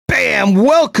Bam!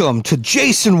 Welcome to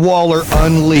Jason Waller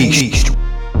Unleashed.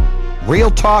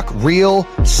 Real talk, real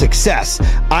success.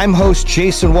 I'm host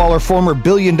Jason Waller, former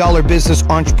billion-dollar business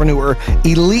entrepreneur,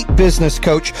 elite business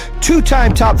coach,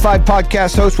 two-time top 5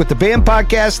 podcast host with the BAM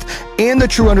podcast and the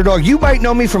True Underdog. You might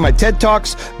know me from my TED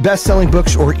Talks, best-selling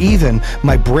books, or even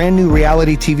my brand new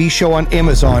reality TV show on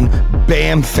Amazon,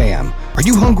 BAM Fam. Are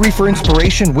you hungry for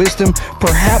inspiration, wisdom,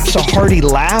 perhaps a hearty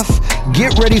laugh?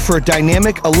 Get ready for a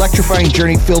dynamic, electrifying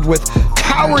journey filled with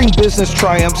towering business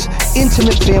triumphs,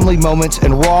 intimate family moments,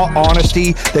 and raw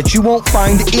honesty that you won't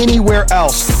find anywhere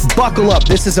else. Buckle up.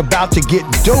 This is about to get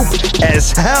dope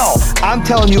as hell. I'm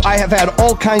telling you, I have had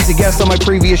all kinds of guests on my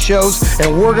previous shows,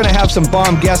 and we're going to have some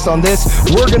bomb guests on this.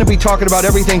 We're going to be talking about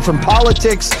everything from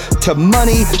politics to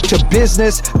money to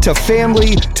business to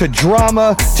family to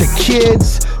drama to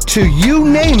kids to you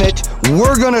name it.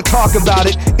 We're going to talk about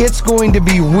it. It's going to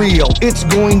be real. It's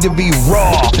going to be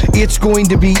raw. It's going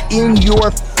to be in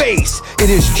your face. It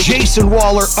is Jason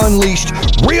Waller Unleashed.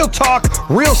 Real talk,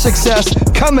 real success,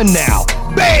 coming now.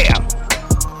 Bam!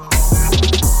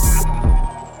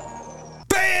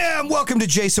 Bam! Welcome to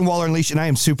Jason Waller Unleashed, and I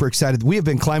am super excited. We have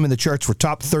been climbing the charts. We're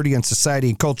top 30 on society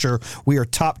and culture. We are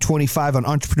top 25 on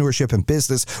entrepreneurship and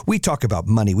business. We talk about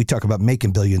money. We talk about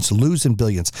making billions, losing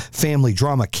billions, family,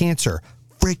 drama, cancer,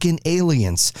 freaking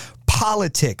aliens,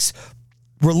 politics,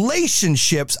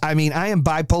 relationships. I mean, I am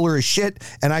bipolar as shit,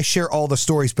 and I share all the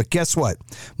stories. But guess what?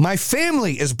 My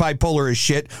family is bipolar as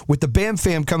shit with the BAM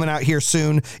Fam coming out here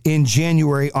soon in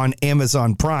January on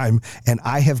Amazon Prime. And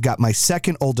I have got my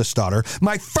second oldest daughter,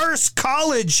 my first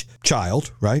college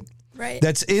child, right? Right.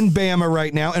 That's in Bama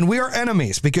right now. And we are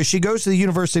enemies because she goes to the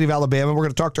University of Alabama. We're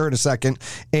going to talk to her in a second.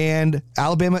 And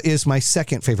Alabama is my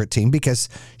second favorite team because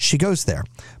she goes there.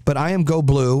 But I am Go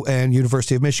Blue, and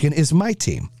University of Michigan is my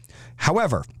team.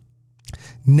 However,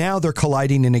 now they're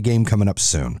colliding in a game coming up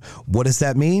soon. What does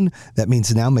that mean? That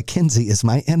means now Mackenzie is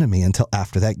my enemy until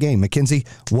after that game. Mackenzie,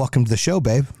 welcome to the show,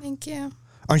 babe. Thank you.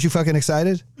 Aren't you fucking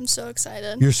excited? I'm so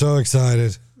excited. You're so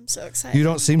excited. I'm so excited. You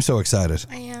don't seem so excited.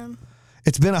 I am.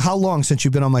 It's been how long since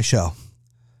you've been on my show?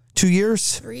 2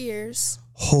 years? 3 years.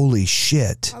 Holy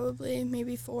shit. Probably,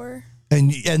 maybe 4.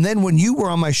 And then when you were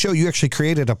on my show, you actually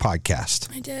created a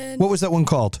podcast. I did. What was that one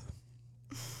called?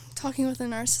 Talking with a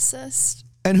Narcissist.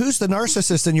 And who's the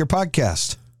narcissist in your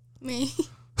podcast? Me.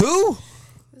 Who?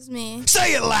 It was me.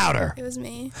 Say it louder. It was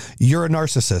me. You're a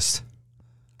narcissist.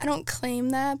 I don't claim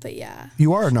that, but yeah.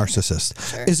 You are a narcissist.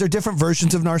 Sure. Is there different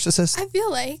versions of narcissist? I feel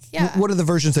like, yeah. What are the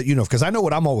versions that you know of? Because I know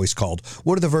what I'm always called.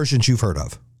 What are the versions you've heard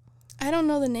of? I don't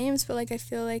know the names, but like I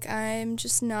feel like I'm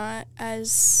just not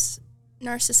as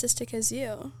narcissistic as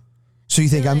you. So you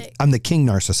think like, I'm the king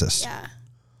narcissist? Yeah.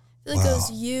 I feel like it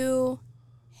was you,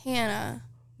 Hannah,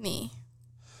 me.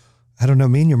 I don't know.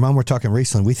 Me and your mom were talking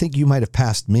recently. We think you might have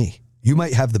passed me. You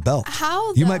might have the belt.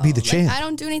 How, though? You might be the champ. I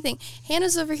don't do anything.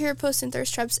 Hannah's over here posting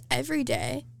thirst traps every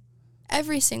day.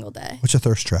 Every single day. What's a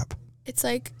thirst trap? It's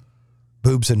like...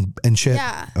 Boobs and shit?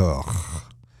 Yeah. Ugh.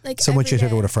 Like Someone should hit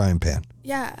her day. with a frying pan.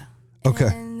 Yeah. Okay.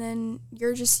 And then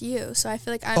you're just you. So I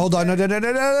feel like I'm Hold on. third.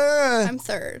 No. I'm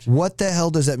third. What the hell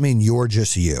does that mean? You're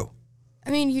just you. I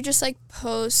mean, you just like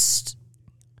post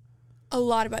a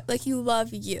lot about... Like you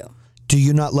love you. Do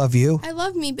you not love you? I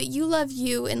love me, but you love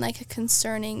you in like a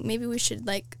concerning... Maybe we should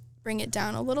like bring it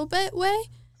down a little bit way.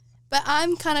 But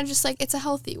I'm kind of just like, it's a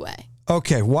healthy way.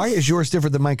 Okay, why is yours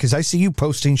different than mine? Because I see you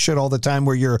posting shit all the time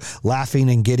where you're laughing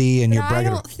and giddy and but you're bragging.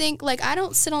 I don't think, like, I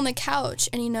don't sit on the couch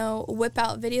and, you know, whip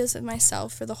out videos of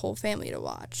myself for the whole family to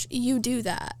watch. You do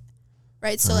that,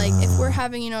 right? So, like, if we're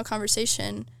having, you know, a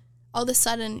conversation, all of a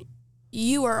sudden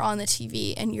you are on the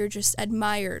TV and you're just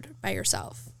admired by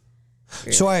yourself.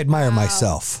 So I admire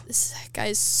myself. This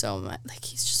guy's so much, like,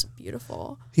 he's just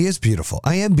beautiful. He is beautiful.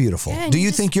 I am beautiful. Yeah, Do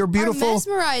you think you're beautiful? Are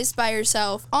mesmerized by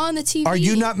yourself on the TV. Are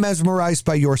you not mesmerized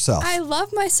by yourself? I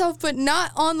love myself, but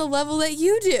not on the level that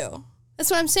you do. That's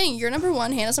what I'm saying. You're number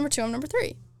 1, Hannah's number 2, I'm number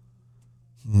 3.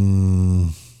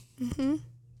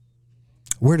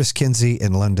 Where does Kenzie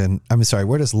and London,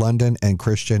 where does London and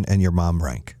Christian and your mom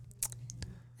rank?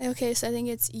 Okay, so I think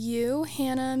it's you,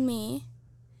 Hannah, me,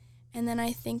 and then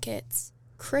I think it's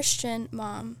Christian,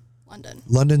 mom, London.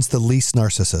 London's the least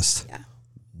narcissist. Yeah.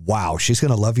 Wow, she's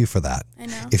going to love you for that. I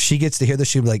know. If she gets to hear this,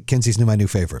 she'll be like, Kenzie's my new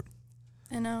favorite.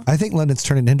 I know. I think London's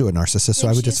turning into a narcissist, so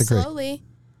I would disagree. Slowly.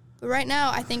 But right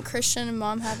now, I think Christian and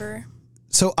mom have her.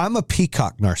 So I'm a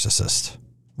peacock narcissist.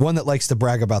 One that likes to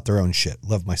brag about their own shit.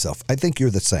 Love myself. I think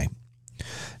you're the same.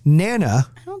 Nana.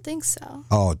 I don't think so.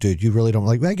 Oh, dude, you really don't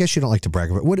like, I guess you don't like to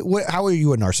brag about it. How are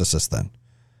you a narcissist then?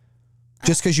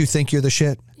 Just because you think you're the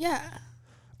shit? Yeah.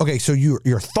 Okay, so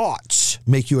your thoughts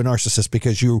make you a narcissist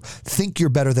because you think you're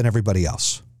better than everybody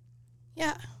else.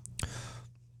 Yeah.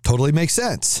 Totally makes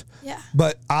sense. Yeah.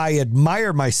 But I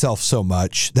admire myself so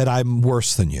much that I'm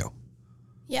worse than you.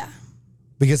 Yeah.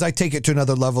 Because I take it to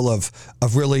another level of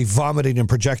really vomiting and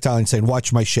projectile and saying,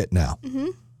 watch my shit now. Mm-hmm.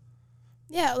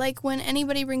 Yeah, like when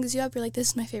anybody brings you up, you're like, this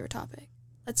is my favorite topic.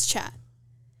 Let's chat.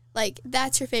 Like,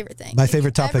 that's your favorite thing. My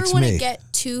favorite topic's me. If you ever want to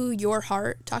get to your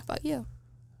heart, talk about you.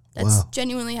 That's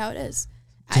genuinely how it is.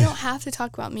 I don't have to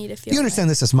talk about me to feel You understand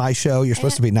this is my show? You're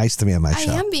supposed to be nice to me on my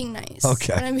show. I am being nice.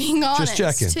 Okay. And I'm being honest,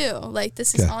 Just checking. too. Like,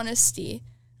 this is honesty.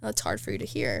 That's hard for you to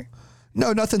hear.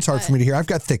 No, nothing's hard for me to hear. I've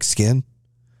got thick skin.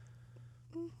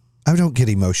 I don't get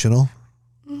emotional.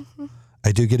 Mm-hmm.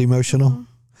 I do get emotional.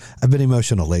 Mm-hmm. I've been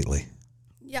emotional lately.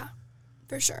 Yeah,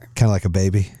 for sure. Kind of like a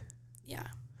baby. Yeah.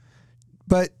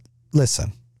 But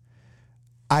listen,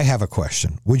 I have a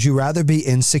question. Would you rather be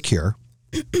insecure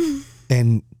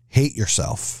and hate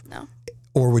yourself? No.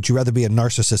 Or would you rather be a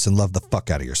narcissist and love the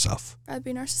fuck out of yourself? I'd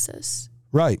be a narcissist.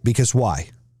 Right, because why?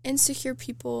 Insecure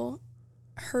people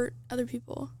hurt other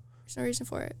people. There's no reason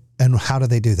for it. And how do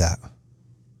they do that?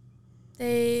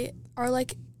 They are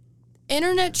like,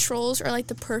 internet trolls are like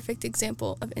the perfect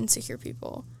example of insecure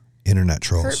people. Internet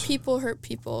trolls. Hurt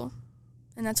people.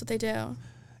 And that's what they do.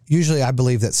 Usually I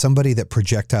believe that somebody that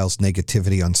projectiles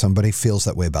negativity on somebody feels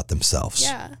that way about themselves.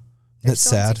 Yeah. They're That's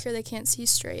so sad. insecure they can't see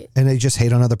straight. And they just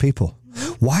hate on other people.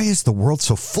 Mm-hmm. Why is the world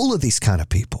so full of these kind of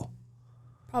people?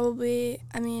 Probably,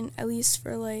 I mean, at least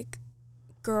for like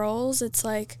girls, it's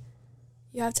like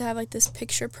you have to have like this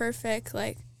picture perfect,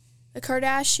 like the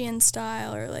Kardashian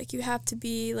style, or like you have to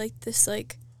be like this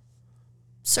like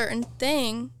certain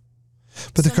thing.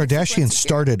 But the Kardashians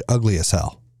started ugly as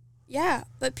hell. Yeah,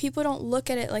 but people don't look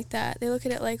at it like that. They look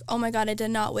at it like, oh my God, I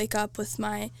did not wake up with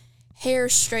my hair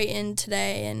straightened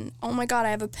today, and oh my God,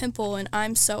 I have a pimple and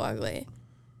I'm so ugly.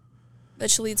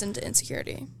 Which leads into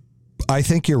insecurity. I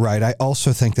think you're right. I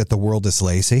also think that the world is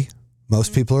lazy.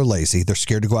 Most people are lazy. They're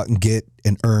scared to go out and get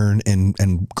and earn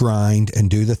and grind and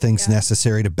do the things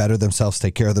necessary to better themselves,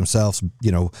 take care of themselves,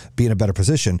 you know, be in a better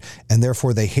position. And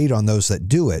therefore they hate on those that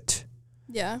do it.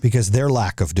 Yeah. Because their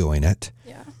lack of doing it.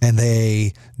 Yeah. And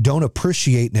they don't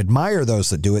appreciate and admire those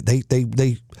that do it.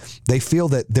 They feel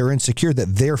that they're insecure,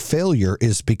 that their failure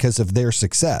is because of their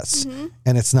success. Mm-hmm.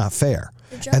 And it's not fair.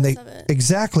 They're jealous of it.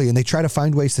 Exactly. And they try to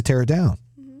find ways to tear it down.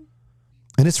 Mm-hmm.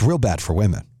 And it's real bad for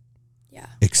women. Yeah.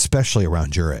 Especially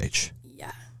around your age.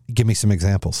 Yeah. Give me some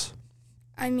examples.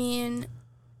 I mean,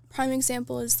 prime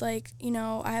example is like, you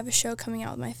know, I have a show coming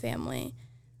out with my family.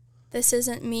 This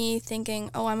isn't me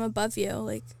thinking, oh, I'm above you.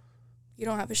 Like, you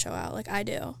don't have a show out like I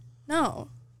do. No.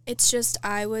 It's just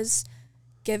I was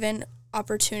given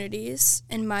opportunities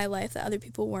in my life that other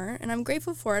people weren't. And I'm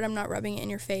grateful for it. I'm not rubbing it in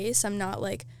your face. I'm not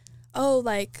like, oh,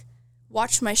 like,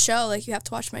 watch my show. Like, you have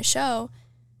to watch my show.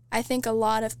 I think a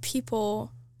lot of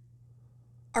people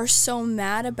are so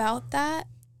mad about that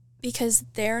because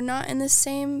they're not in the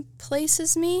same place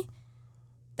as me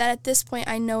that at this point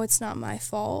I know it's not my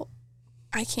fault.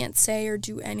 I can't say or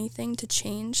do anything to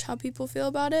change how people feel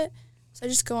about it. So I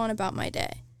just go on about my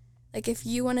day. Like, if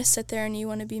you want to sit there and you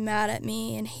want to be mad at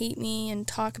me and hate me and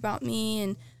talk about me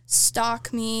and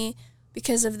stalk me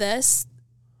because of this,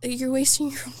 you're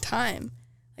wasting your own time.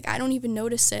 Like, I don't even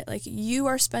notice it. Like, you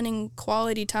are spending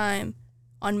quality time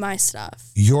on my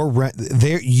stuff. Your rent,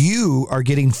 you are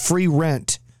getting free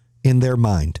rent in their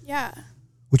mind. Yeah.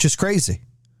 Which is crazy.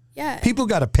 Yeah. People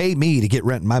got to pay me to get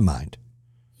rent in my mind.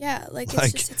 Yeah,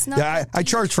 it's not. Yeah, I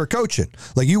charge for coaching.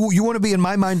 Like, you want to be in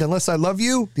my mind unless I love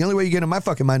you? The only way you get in my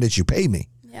fucking mind is you pay me.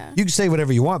 Yeah. You can say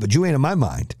whatever you want, but you ain't in my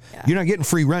mind. Yeah. You're not getting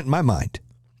free rent in my mind.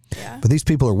 Yeah. But these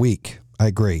people are weak. I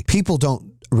agree. People don't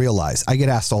realize, I get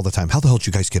asked all the time, how the hell did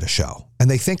you guys get a show?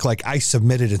 And they think like I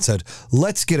submitted and said,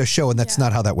 let's get a show. And that's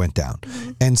not how that went down.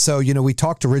 Mm-hmm. And so, you know, we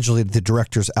talked originally to the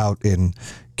directors out in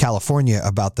California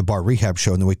about the bar rehab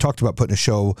show. And then we talked about putting a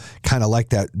show kind of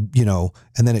like that, you know,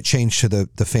 and then it changed to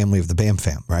the family of the Bam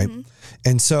Fam. Right. Mm-hmm.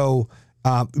 And so,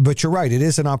 but you're right. It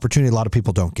is an opportunity a lot of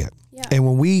people don't get. Yeah.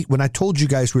 And when I told you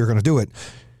guys we were going to do it,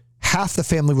 half the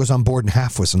family was on board and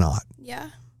half was not. Yeah.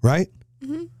 Right.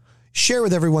 Mm-hmm. Share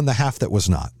with everyone the half that was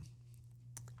not.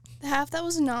 The half that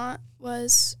was not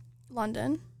was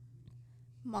London,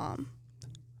 Mom,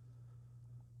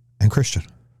 and Christian.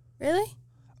 Really?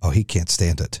 Oh, he can't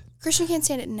stand it. Christian can't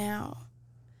stand it now.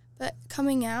 But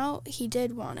coming out, he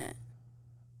did want it.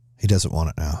 He doesn't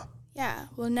want it now. Yeah.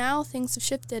 Well, now things have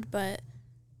shifted, but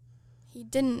he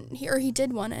didn't, he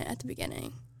did want it at the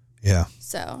beginning. Yeah.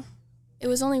 So it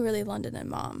was only really London and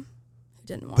Mom who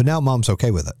didn't want it. But now Mom's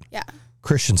okay with it. Yeah.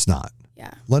 Christian's not.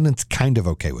 Yeah. London's kind of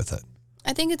okay with it.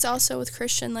 I think it's also with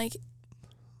Christian, like,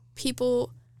 people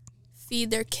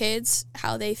feed their kids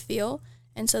how they feel,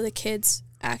 and so the kids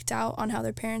act out on how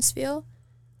their parents feel,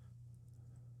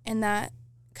 and that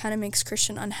kind of makes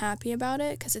Christian unhappy about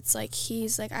it, because it's like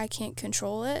he's like, I can't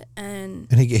control it, and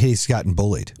he's gotten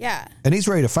bullied. Yeah, and he's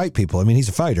ready to fight people. I mean, he's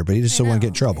a fighter, but he just doesn't want to get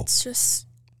in trouble.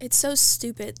 It's so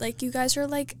stupid. Like, you guys are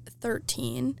like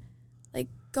 13, like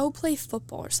go play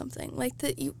football or something. Like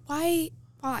why?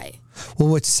 Well,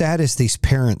 what's sad is these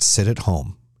parents sit at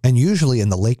home. And usually in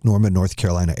the Lake Norman, North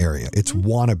Carolina area, it's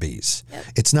wannabes. Yep.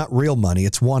 It's not real money.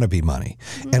 It's wannabe money.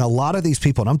 And a lot of these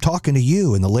people, and I'm talking to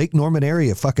you in the Lake Norman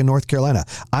area, fucking North Carolina,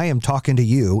 I am talking to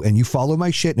you, and you follow my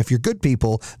shit. And if you're good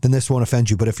people, then this won't offend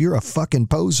you. But if you're a fucking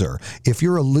poser, if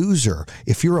you're a loser,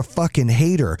 if you're a fucking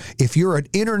hater, if you're an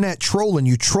internet troll and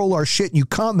you troll our shit and you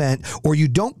comment, or you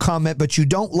don't comment but you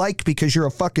don't like because you're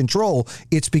a fucking troll,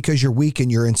 it's because you're weak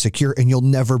and you're insecure and you'll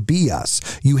never be us.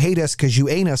 You hate us because you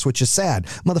ain't us, which is sad.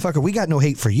 Motherfucker, we got no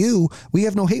hate for you. We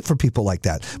have no hate for people like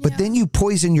that. Yeah. But then you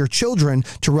poison your children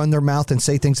to run their mouth and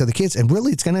say things to the kids. And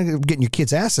really, it's going to get your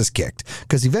kids' asses kicked,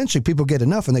 because eventually people get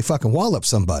enough and they fucking wallop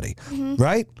somebody,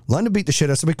 right? London beat the shit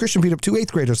out of somebody. Christian beat up 2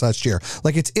 8th graders last year.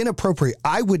 Like, it's inappropriate.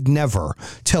 I would never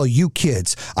tell you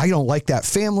kids, I don't like that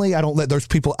family. I don't let those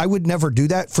people. I would never do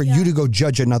that for you to go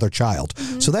judge another child.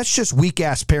 So that's just weak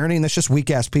ass parenting. That's just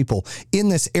weak ass people in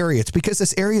this area. It's because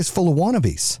this area is full of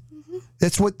wannabes.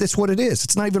 That's what it is.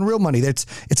 It's not even real money.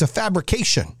 It's a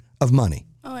fabrication of money.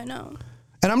 Oh, I know.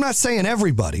 And I'm not saying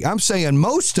everybody. I'm saying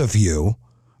most of you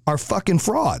are fucking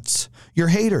frauds. You're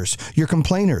haters. You're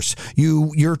complainers.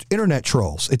 You're internet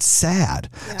trolls. It's sad.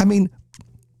 Yeah. I mean,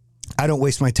 I don't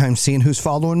waste my time seeing who's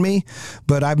following me,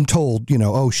 but I'm told,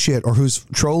 oh shit, or who's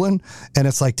trolling. And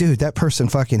it's like, dude, that person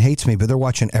fucking hates me, but they're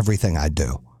watching everything I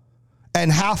do.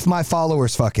 And half my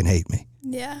followers fucking hate me.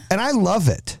 Yeah. And I love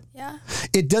it. Yeah.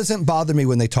 It doesn't bother me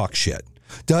when they talk shit.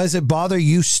 Does it bother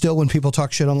you still when people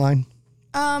talk shit online?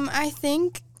 I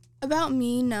think about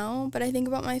me, no, but I think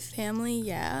about my family,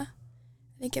 yeah.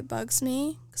 I think it bugs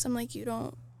me, because I'm like, you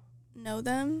don't know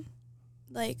them,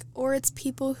 like, or it's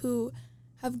people who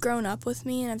have grown up with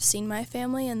me and have seen my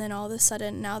family, and then all of a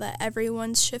sudden, now that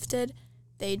everyone's shifted,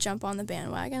 they jump on the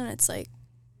bandwagon, and it's like,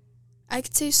 I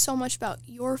could say so much about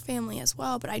your family as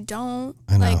well, but I don't.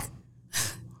 I know.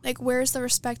 Like, where's the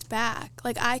respect back?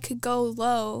 Like, I could go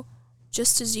low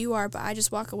just as you are, but I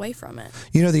just walk away from it.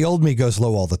 The old me goes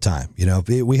low all the time.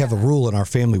 We have a rule in our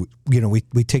family.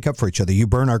 We take up for each other. You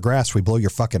burn our grass, we blow your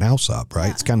fucking house up, right?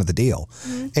 Yeah. It's kind of the deal.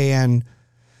 And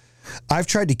I've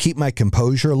tried to keep my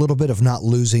composure a little bit, of not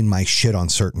losing my shit on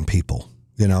certain people,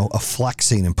 of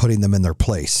flexing and putting them in their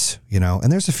place,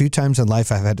 And there's a few times in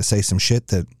life I've had to say some shit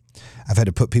that I've had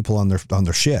to put people on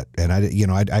their shit. And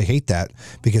I hate that,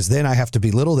 because then I have to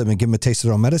belittle them and give them a taste of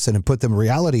their own medicine and put them in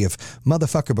reality of,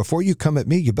 motherfucker, before you come at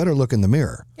me, you better look in the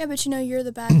mirror. Yeah, but you're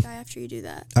the bad guy after you do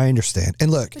that. I understand. And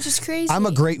look, which is crazy. I'm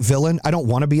a great villain. I don't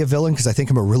want to be a villain, because I think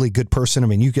I'm a really good person.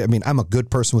 I'm a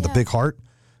good person with a big heart,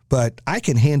 but I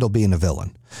can handle being a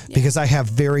villain because I have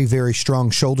very, very strong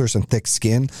shoulders and thick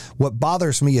skin. What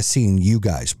bothers me is seeing you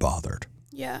guys bothered.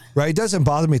 Yeah. Right? It doesn't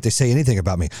bother me if they say anything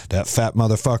about me. That fat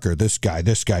motherfucker, this guy.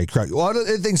 What are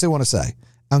the things they want to say?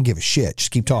 I don't give a shit. Just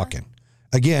keep talking.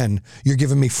 Again, you're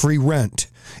giving me free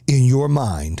rent in your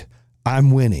mind.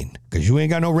 I'm winning, because you ain't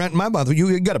got no rent in my mind.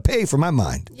 You got to pay for my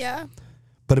mind. Yeah.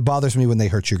 But it bothers me when they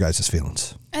hurt your guys'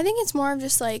 feelings. I think it's more of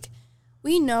just like,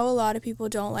 we know a lot of people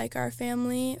don't like our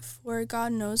family for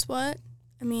God knows what.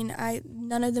 I mean,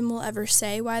 none of them will ever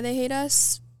say why they hate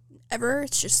us, ever.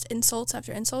 It's just insults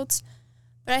after insults.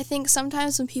 But I think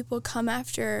sometimes when people come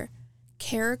after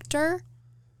character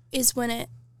is when it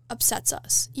upsets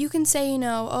us. You can say,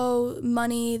 oh,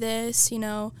 money, this,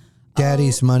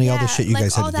 daddy's money, all the shit you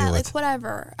guys had to deal with. Like,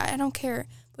 whatever. I don't care.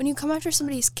 When you come after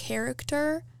somebody's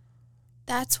character,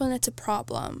 that's when it's a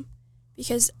problem.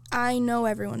 Because I know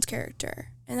everyone's character.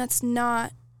 And that's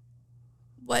not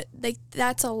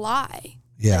that's a lie.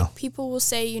 Yeah. Like, people will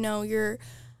say, you're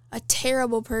a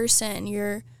terrible person,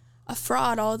 you're a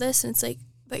fraud, all this. And it's like,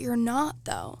 but you're not,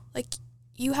 though. Like,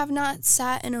 you have not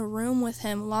sat in a room with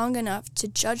him long enough to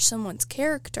judge someone's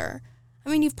character. I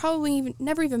mean, you've probably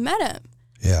never even met him.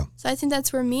 Yeah. So I think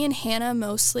that's where me and Hannah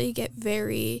mostly get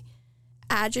very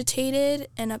agitated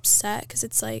and upset, because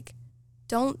it's like,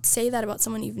 don't say that about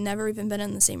someone you've never even been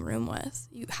in the same room with.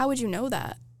 How would you know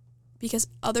that? Because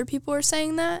other people are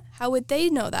saying that? How would they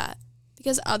know that?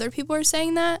 Because other people are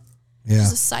saying that? Yeah.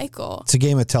 It's a cycle. It's a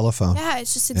game of telephone. Yeah,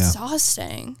 it's just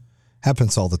exhausting.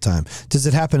 Happens all the time. Does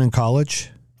it happen in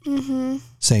college? Mm-hmm.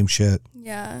 Same shit.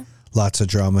 Yeah. Lots of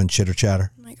drama and chitter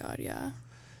chatter. Oh my God, yeah.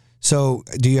 So,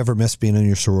 do you ever miss being in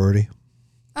your sorority?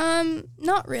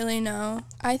 Not really, no.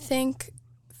 I think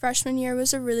freshman year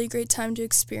was a really great time to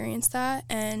experience that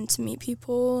and to meet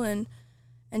people and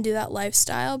do that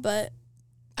lifestyle, but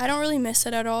I don't really miss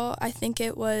it at all. I think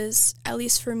it was, at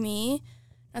least for me,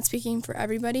 not speaking for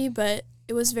everybody, but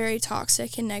it was very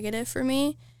toxic and negative for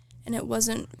me, and it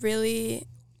wasn't really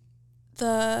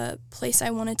the place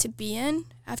I wanted to be in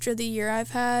after the year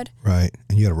I've had. Right,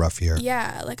 and you had a rough year.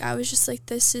 Yeah, like I was just like,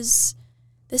 this is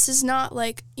not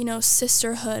like, you know,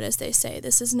 sisterhood, as they say.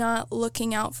 This is not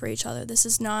looking out for each other. This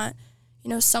is not, you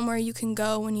know, somewhere you can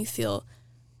go when you feel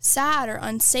sad or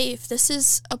unsafe. This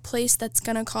is a place that's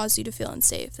going to cause you to feel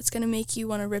unsafe. It's going to make you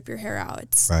want to rip your hair out.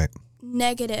 It's right.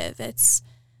 Negative. It's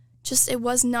just, it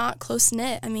was not close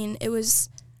knit. I mean, it was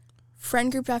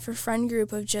friend group after friend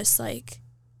group of just like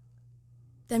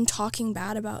them talking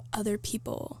bad about other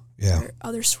people or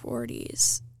other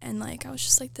sororities. And like, I was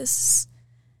just like, this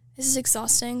is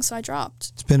exhausting. So I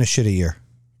dropped. It's been a shitty year.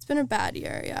 It's been a bad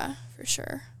year. Yeah, for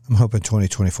sure. I'm hoping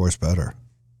 2024 is better.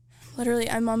 Literally,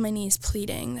 I'm on my knees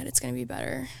pleading that it's going to be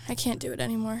better. I can't do it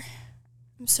anymore.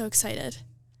 I'm so excited.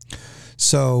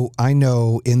 So I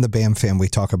know in the BAM fam, we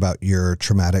talk about your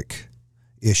traumatic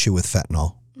issue with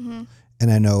fentanyl. Mm-hmm.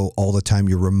 And I know all the time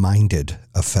you're reminded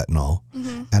of fentanyl.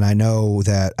 Mm-hmm. And I know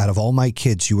that out of all my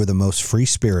kids, you were the most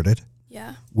free-spirited.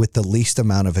 Yeah. With the least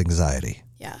amount of anxiety.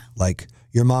 Yeah. Like,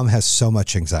 your mom has so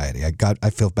much anxiety. I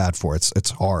feel bad for it.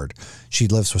 It's hard. She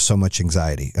lives with so much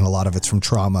anxiety, and a lot of it's from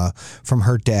trauma from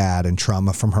her dad and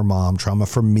trauma from her mom, trauma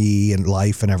from me and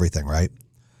life and everything, right?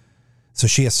 So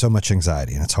she has so much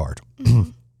anxiety, and it's hard. Mm-hmm.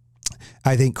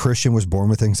 I think Christian was born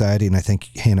with anxiety, and I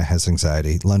think Hannah has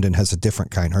anxiety. London has a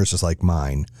different kind. Hers is like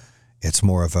mine. It's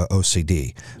more of a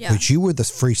OCD. Yeah. But you were the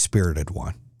free-spirited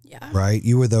one. Yeah. Right?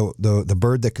 You were the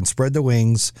bird that can spread the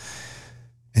wings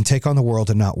and take on the world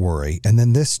and not worry. And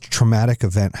then this traumatic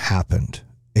event happened,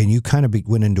 and you kind of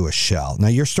went into a shell. Now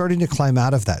you're starting to climb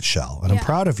out of that shell, and I'm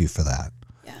proud of you for that.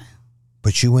 Yeah.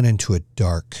 But you went into a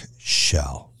dark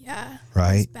shell. Yeah.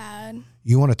 Right? It was bad.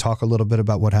 You want to talk a little bit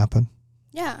about what happened?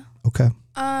 Yeah. Okay.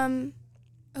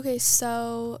 Okay,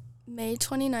 so May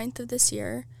 29th of this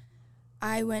year,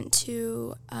 I went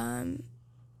to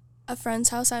a friend's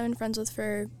house I've been friends with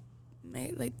for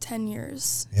like 10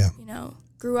 years. Yeah. You know,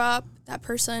 grew up, that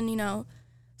person, you know,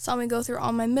 saw me go through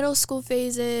all my middle school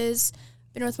phases,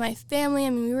 been with my family. I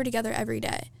mean, we were together every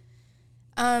day.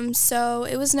 So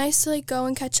it was nice to like go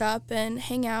and catch up and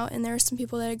hang out. And there were some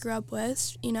people that I grew up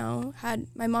with, you know,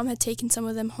 my mom had taken some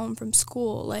of them home from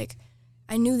school. Like,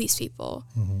 I knew these people.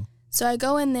 Mm-hmm. So I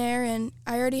go in there, and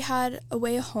I already had a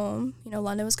way home. You know,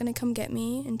 London was going to come get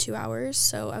me in 2 hours.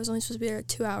 So I was only supposed to be there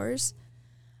 2 hours.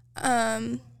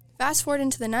 Fast forward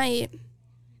into the night,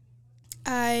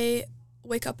 I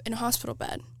wake up in a hospital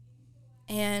bed,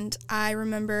 and I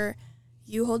remember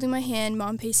you holding my hand,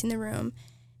 Mom pacing the room,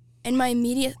 and my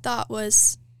immediate thought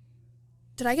was,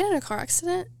 did I get in a car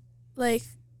accident? Like,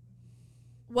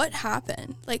 what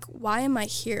happened? Like, why am I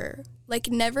here? Like,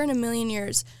 never in a million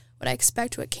years would I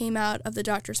expect what came out of the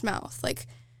doctor's mouth. Like,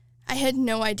 I had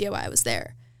no idea why I was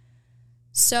there.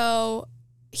 So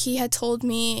he had told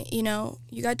me, you know,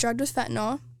 you got drugged with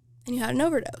fentanyl and you had an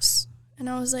overdose. And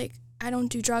I was like, I don't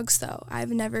do drugs, though.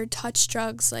 I've never touched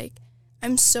drugs. Like,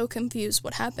 I'm so confused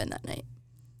what happened that night.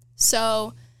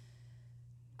 So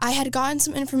I had gotten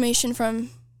some information from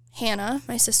Hannah,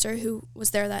 my sister, who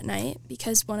was there that night,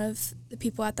 because one of the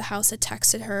people at the house had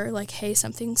texted her, like, hey,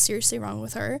 something's seriously wrong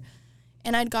with her.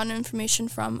 And I'd gotten information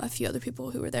from a few other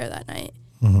people who were there that night.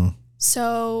 Mm-hmm.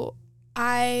 So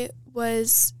I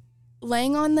was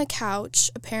laying on the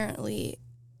couch, apparently,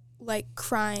 like,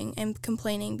 crying and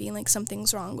complaining, being like,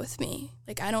 something's wrong with me.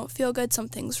 Like, I don't feel good.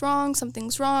 Something's wrong.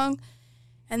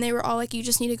 And they were all like, you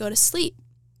just need to go to sleep.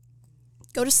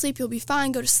 Go to sleep. You'll be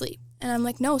fine. Go to sleep. And I'm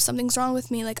like, no, something's wrong with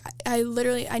me. Like, I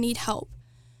literally need help.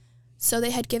 So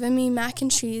they had given me mac and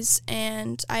cheese,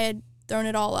 and I had thrown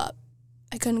it all up.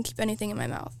 I couldn't keep anything in my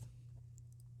mouth.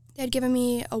 They had given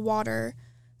me a water,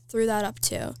 threw that up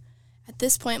too. At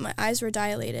this point, my eyes were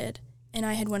dilated, and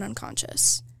I had went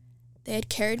unconscious. They had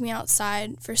carried me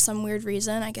outside for some weird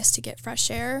reason, I guess to get fresh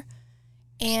air.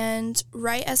 And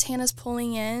right as Hannah's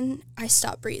pulling in, I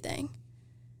stopped breathing.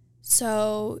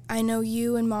 So I know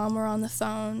you and Mom were on the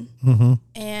phone, mm-hmm.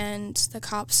 and the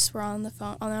cops were on the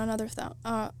phone, on another phone.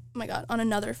 Oh my God, on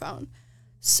another phone.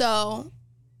 So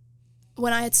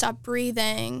when I had stopped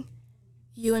breathing,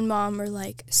 you and Mom were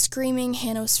like screaming.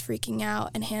 Hannah was freaking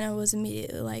out, and Hannah was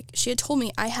immediately like, she had told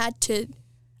me I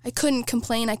couldn't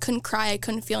complain, I couldn't cry, I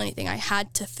couldn't feel anything. I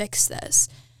had to fix this.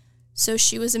 So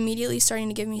she was immediately starting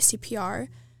to give me CPR.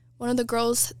 One of the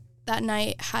girls that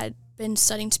night had been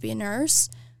studying to be a nurse,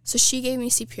 so she gave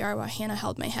me CPR while Hannah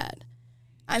held my head.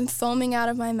 I'm foaming out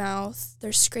of my mouth.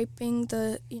 They're scraping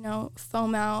the,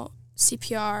 foam out,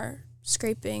 CPR,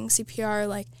 scraping, CPR,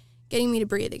 like getting me to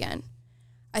breathe again.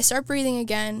 I start breathing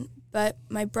again, but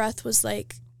my breath was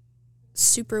like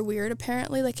super weird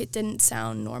apparently, like it didn't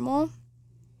sound normal.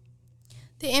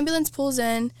 The ambulance pulls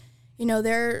in,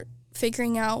 they're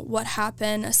figuring out what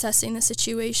happened, assessing the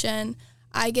situation.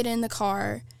 I get in the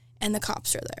car and the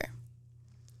cops are there.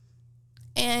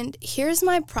 And here's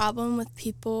my problem with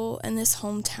people in this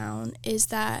hometown is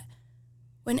that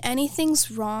when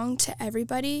anything's wrong to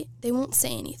everybody, they won't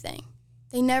say anything.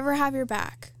 They never have your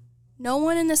back. No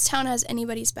one in this town has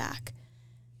anybody's back.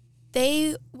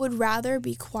 They would rather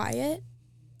be quiet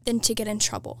than to get in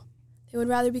trouble. They would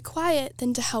rather be quiet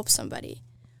than to help somebody.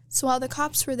 So while the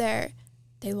cops were there,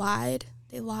 they lied,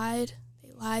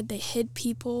 they hid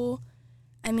people.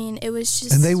 I mean, it was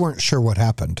just... And they weren't sure what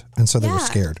happened, and so they were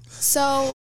scared.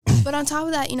 So, but on top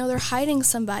of that, they're hiding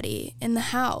somebody in the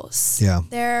house. Yeah.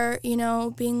 They're,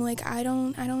 being like, I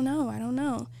don't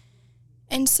know.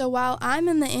 And so while I'm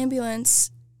in the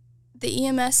ambulance, the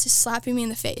EMS is slapping me in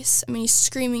the face. I mean, he's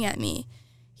screaming at me.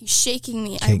 He's shaking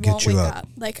me. I won't wake up.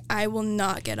 Like, I will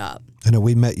not get up. I know,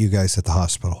 we met you guys at the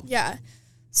hospital. Yeah.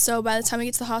 So by the time I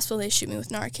get to the hospital, they shoot me with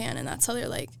Narcan, and that's how they're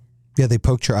like... Yeah, they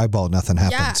poked your eyeball, nothing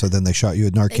happened. Yeah. So then they shot you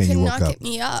with Narcan, you woke up. They could not get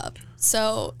me up.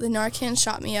 So the Narcan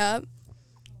shot me up.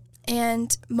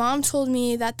 And Mom told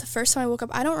me that the first time I woke up,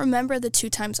 I don't remember the 2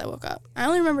 times I woke up. I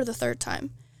only remember the 3rd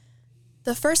time.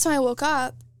 The first time I woke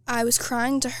up, I was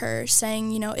crying to her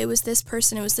saying, it was this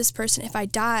person. If I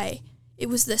die, it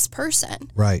was this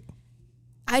person. Right.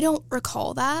 I don't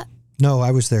recall that. No,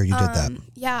 I was there. You did that.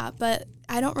 Yeah, but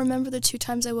I don't remember the 2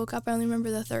 times I woke up. I only remember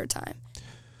the 3rd time.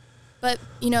 But,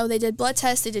 they did blood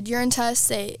tests, they did urine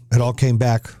tests. It all came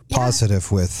back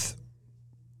positive with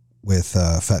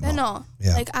fentanyl.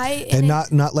 Yeah. And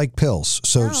not like pills.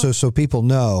 So people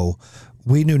know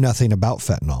we knew nothing about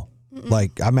fentanyl. Mm-mm.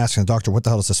 Like, I'm asking the doctor, what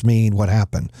the hell does this mean? What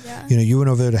happened? Yeah. You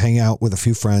went over there to hang out with a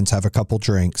few friends, have a couple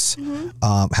drinks,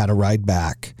 had a ride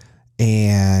back.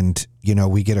 And,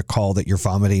 we get a call that you're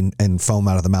vomiting and foam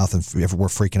out of the mouth, and we're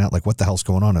freaking out. Like, what the hell's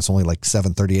going on? It's only like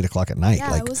 7:30, 8 o'clock at night. Yeah,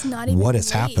 like, it was not even what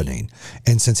is happening?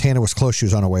 And since Hannah was close, she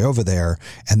was on her way over there.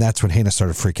 And that's when Hannah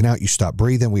started freaking out. You stopped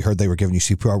breathing. We heard they were giving you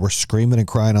CPR. We're screaming and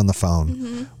crying on the phone.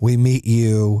 Mm-hmm. We meet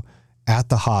you at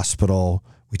the hospital.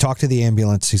 We talk to the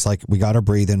ambulance. He's like, we got her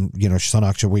breathing. She's on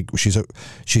oxygen.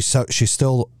 She's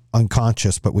still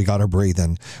unconscious, but we got her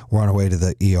breathing. We're on our way to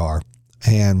the ER.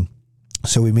 And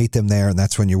so we meet them there, and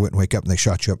that's when you wouldn't wake up, and they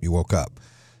shot you up, and you woke up.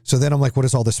 So then I'm like, what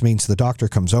does all this mean? So the doctor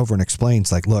comes over and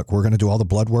explains, like, look, we're going to do all the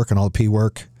blood work and all the pee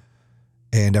work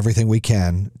and everything we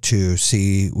can to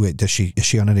see, is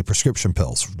she on any prescription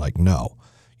pills? Like, no.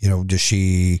 Does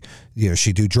she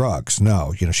do drugs?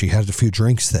 No. She had a few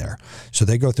drinks there. So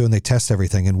they go through and they test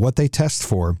everything, and what they test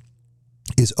for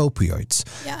is opioids.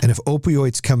 Yeah. And if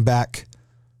opioids come back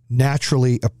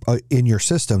naturally in your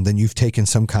system, then you've taken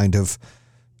some kind of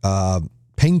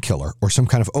painkiller or some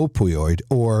kind of opioid,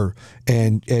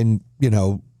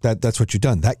 that's what you've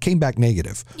done. That came back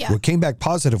negative. Yeah. What came back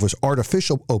positive was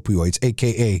artificial opioids,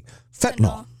 aka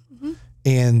fentanyl. Mm-hmm.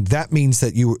 And that means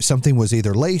that something was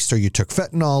either laced or you took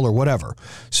fentanyl or whatever.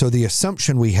 So the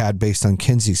assumption we had based on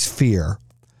Kenzie's fear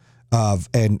of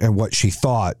and what she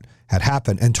thought had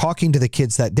happened, and talking to the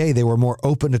kids that day, they were more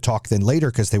open to talk than later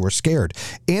because they were scared.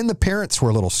 And the parents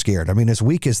were a little scared. I mean, as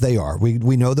weak as they are,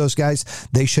 we know those guys,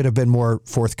 they should have been more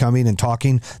forthcoming and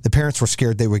talking. The parents were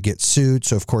scared they would get sued.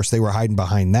 So of course they were hiding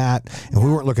behind that. And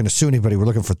we weren't looking to sue anybody. We're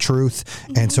looking for truth.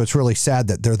 Mm-hmm. And so it's really sad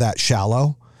that they're that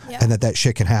shallow and that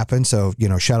shit can happen. So,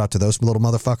 shout out to those little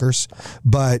motherfuckers.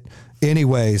 But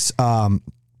anyways,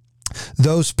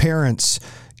 those parents,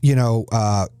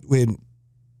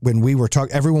 when we were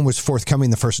talking, everyone was forthcoming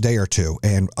the first day or two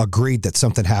and agreed that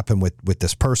something happened with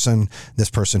this person. This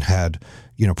person had,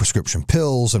 prescription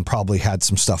pills and probably had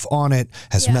some stuff on it,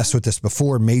 has messed with this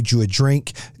before, made you a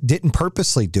drink, didn't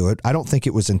purposely do it. I don't think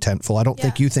it was intentful. I don't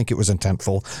think you think it was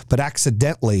intentful, but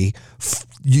accidentally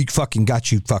you fucking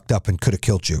got you fucked up and could have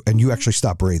killed you, and you actually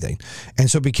stopped breathing. And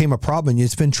so it became a problem.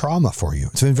 It's been trauma for you.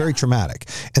 It's been very traumatic.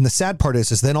 And the sad part is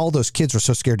then all those kids were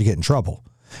so scared to get in trouble.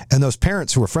 And those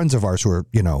parents who were friends of ours who were,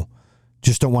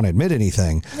 just don't want to admit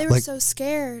anything. They were so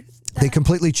scared. They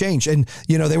completely changed. And,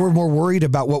 they were more worried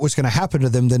about what was going to happen to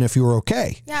them than if you were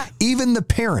okay. Yeah. Even the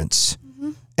parents.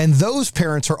 Mm-hmm. And those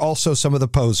parents are also some of the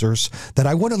posers that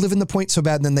I want to live in the point so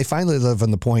bad. And then they finally live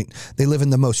in the point. They live in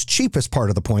the most cheapest part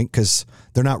of the point because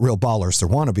they're not real ballers. They're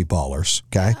wannabe ballers.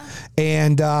 Okay. Yeah.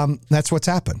 And that's what's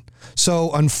happened.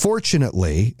 So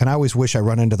unfortunately, and I always wish I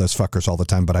run into those fuckers all the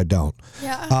time, but I don't.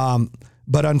 Yeah.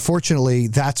 But unfortunately,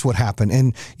 that's what happened.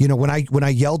 And, you know, when I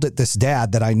yelled at this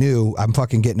dad that I knew I'm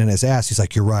fucking getting in his ass, he's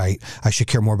like, you're right. I should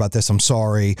care more about this. I'm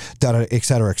sorry, et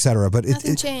cetera, et cetera. But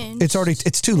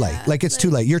it's too late. Like, it's too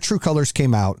late. Your true colors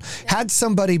came out. Yeah. Had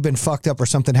somebody been fucked up or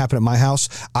something happened at my house,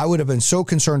 I would have been so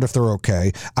concerned if they're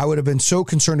okay. I would have been so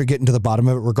concerned of getting to the bottom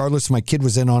of it, regardless if my kid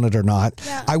was in on it or not.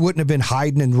 Yeah. I wouldn't have been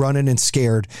hiding and running and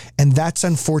scared. And that's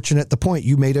unfortunate. The point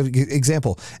you made an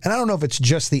example. And I don't know if it's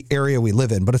just the area we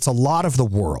live in, but it's a lot of the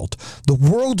world. The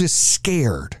world is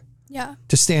scared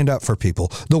to stand up for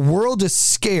people. The world is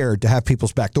scared to have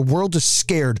people's back. The world is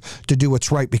scared to do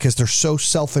what's right because they're so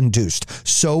self-induced,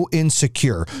 so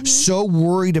insecure, so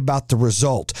worried about the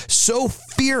result, so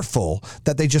fearful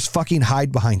that they just fucking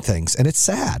hide behind things. And it's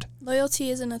sad. Loyalty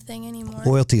isn't a thing anymore.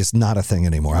 Loyalty is not a thing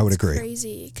anymore. I would agree. It's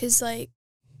crazy because, like,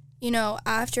 you know,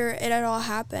 after it had all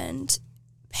happened,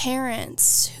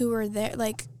 parents who were there,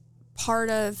 like, part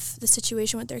of the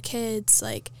situation with their kids,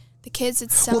 like, the kids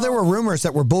itself. Well, there were rumors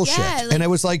that were bullshit. Yeah, like, and it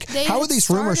was like, how are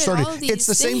these rumors started? It's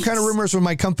the same kind of rumors when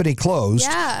my company closed.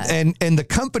 Yeah. And the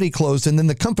company closed, and then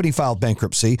the company filed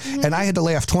bankruptcy, and I had to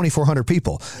lay off 2,400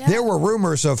 people. Yeah. There were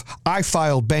rumors of, I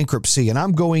filed bankruptcy, and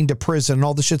I'm going to prison, and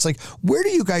all this shit. It's like, where do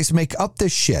you guys make up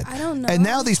this shit? I don't know. And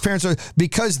now these parents are,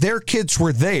 because their kids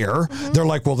were there, they're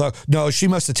like, well, no, she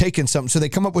must have taken something. So they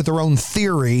come up with their own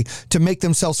theory to make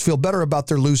themselves feel better about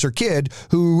their loser kid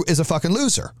who is a fucking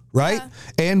loser. Right?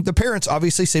 Yeah. And the parents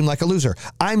obviously seem like a loser.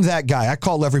 I'm that guy. I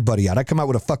call everybody out. I come out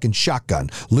with a fucking shotgun.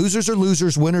 Losers are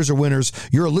losers. Winners are winners.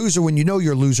 You're a loser when you know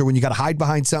you're a loser, when you got to hide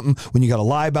behind something, when you got to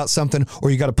lie about something,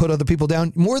 or you got to put other people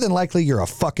down. More than likely, you're a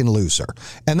fucking loser.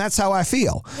 And that's how I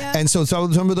feel. Yeah. And so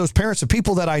some of those parents, the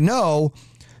people that I know,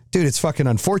 dude, it's fucking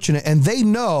unfortunate. And they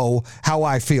know how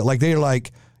I feel. Like, they're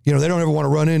like, you know, they don't ever want to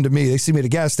run into me. They see me at a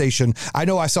gas station. I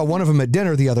know I saw one of them at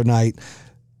dinner the other night.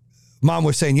 Mom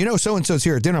was saying, you know, so-and-so's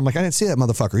here at dinner. I'm like, I didn't see that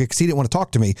motherfucker because he didn't want to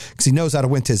talk to me because he knows I'd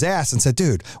have went to his ass and said,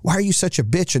 dude, why are you such a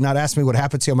bitch and not ask me what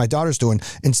happened, see how my daughter's doing?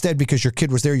 Instead, because your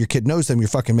kid was there, your kid knows them, you're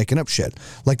fucking making up shit.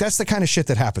 Like, that's the kind of shit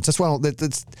that happens. That's why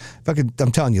that's fucking,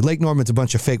 I'm telling you, Lake Norman's a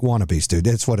bunch of fake wannabes, dude.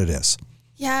 That's what it is.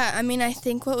 Yeah, I mean, I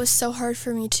think what was so hard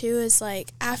for me, too, is,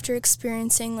 like, after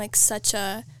experiencing, like, such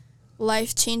a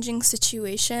life-changing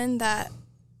situation that,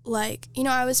 like, you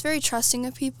know, I was very trusting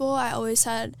of people. I always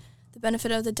had the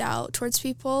benefit of the doubt towards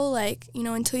people, like, you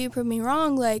know, until you prove me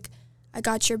wrong, like, I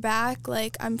got your back,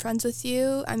 like, I'm friends with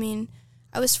you. I mean,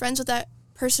 I was friends with that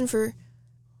person for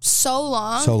so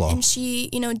long, and she,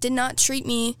 you know, did not treat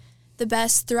me the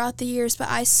best throughout the years, but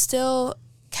I still,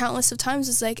 countless of times,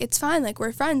 was like, it's fine, like,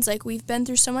 we're friends, like, we've been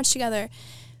through so much together.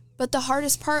 But the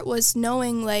hardest part was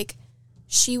knowing, like,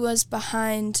 she was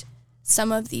behind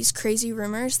some of these crazy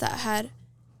rumors that had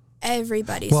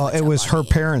everybody's. Well, it was her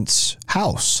parents'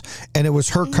 house, and it was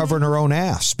her covering her own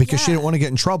ass because she didn't want to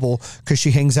get in trouble because she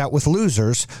hangs out with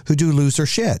losers who do loser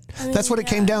shit. I mean, that's what it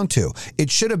came down to. It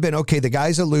should have been, okay, the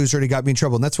guy's a loser and he got me in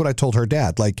trouble. And that's what I told her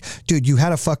dad. Like, dude, you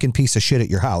had a fucking piece of shit at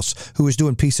your house who was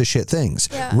doing piece of shit things.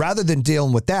 Yeah. Rather than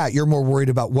dealing with that, you're more worried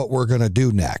about what we're going to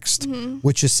do next,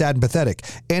 which is sad and pathetic.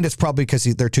 And it's probably because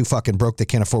they're too fucking broke. They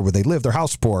can't afford where they live. They're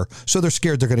house poor. So they're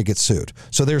scared they're going to get sued.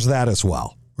 So there's that as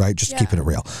well. Right? Just keeping it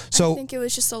real. So I think it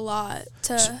was just a lot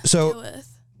to deal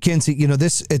with. Kenzie, you know,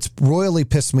 it's royally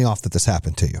pissed me off that this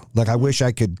happened to you. Like, I wish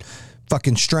I could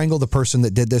fucking strangle the person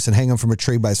that did this and hang him from a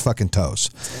tree by his fucking toes.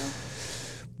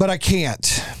 But I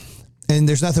can't. And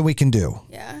there's nothing we can do.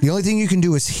 Yeah. The only thing you can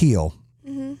do is heal.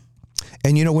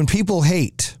 And, you know, when people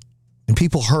hate and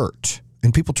people hurt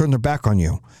and people turn their back on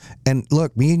you, and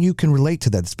look, me and you can relate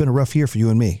to that. It's been a rough year for you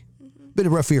and me. Been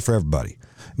a rough year for everybody.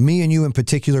 Me and you in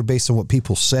particular, based on what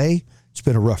people say, it's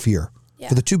been a rough year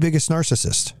for the two biggest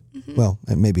narcissists. Well,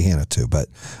 and maybe Hannah too, but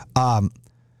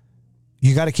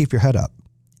you got to keep your head up.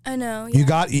 I know. You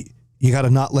got to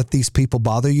not let these people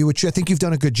bother you, which I think you've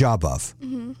done a good job of.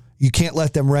 You can't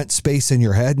let them rent space in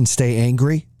your head and stay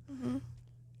angry.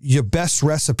 Your best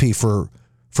recipe for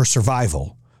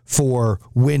survival, for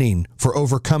winning, for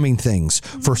overcoming things,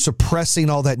 for suppressing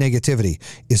all that negativity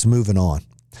is moving on.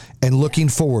 And looking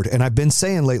forward. And I've been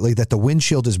saying lately that the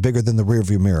windshield is bigger than the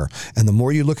rearview mirror. And the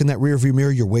more you look in that rearview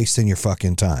mirror, you're wasting your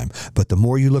fucking time. But the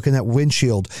more you look in that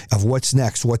windshield of what's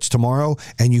next, what's tomorrow,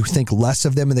 and you think less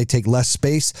of them and they take less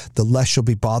space, the less you'll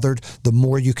be bothered, the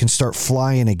more you can start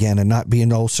flying again and not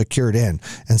being all secured in.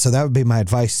 And so that would be my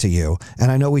advice to you.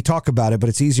 And I know we talk about it, but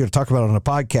it's easier to talk about it on a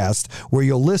podcast where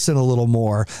you'll listen a little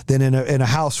more than in a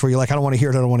house where you're like, I don't want to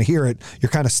hear it, I don't want to hear it.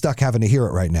 You're kind of stuck having to hear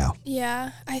it right now.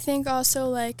 Yeah, I think also,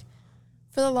 like,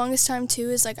 for the longest time, too,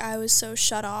 is, like, I was so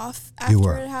shut off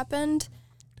after it happened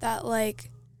that, like,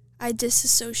 I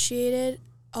disassociated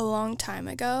a long time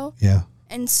ago. Yeah.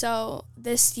 And so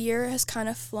this year has kind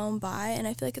of flown by, and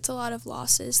I feel like it's a lot of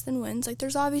losses than wins. Like,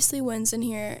 there's obviously wins in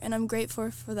here, and I'm grateful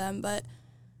for them. But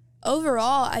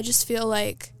overall, I just feel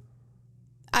like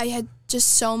I had just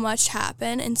so much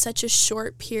happen in such a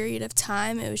short period of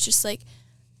time. It was just, like,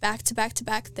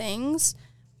 back-to-back-to-back things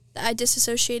that I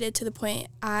disassociated to the point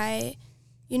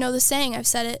the saying, I've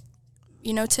said it,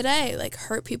 today, like,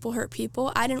 hurt people hurt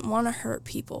people. I didn't want to hurt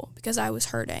people because I was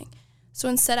hurting. So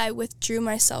instead, I withdrew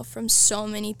myself from so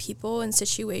many people and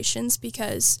situations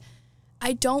because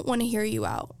I don't want to hear you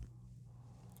out.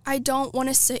 I don't want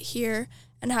to sit here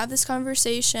and have this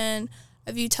conversation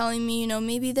of you telling me,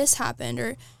 maybe this happened.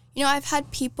 Or, I've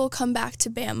had people come back to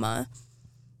Bama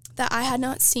that I had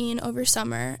not seen over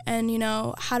summer and,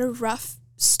 had a rough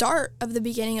start of the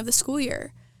beginning of the school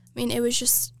year. I mean, it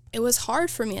was hard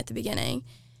for me at the beginning.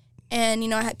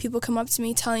 And, I had people come up to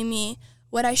me telling me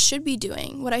what I should be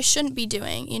doing, what I shouldn't be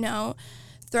doing,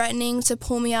 threatening to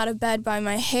pull me out of bed by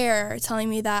my hair, telling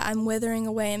me that I'm withering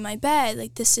away in my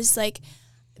bed. This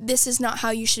is not how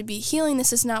you should be healing.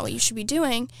 This is not what you should be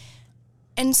doing.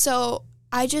 And so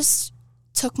I just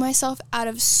took myself out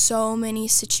of so many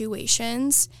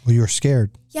situations. Well, you were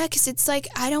scared. Yeah, because it's like,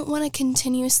 I don't want to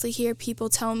continuously hear people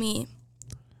tell me,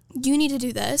 you need to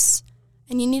do this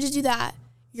and you need to do that.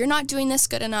 You're not doing this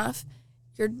good enough.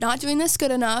 You're not doing this good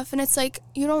enough. And it's like,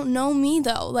 you don't know me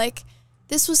though. Like,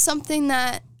 this was something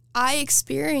that I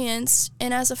experienced,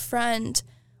 and as a friend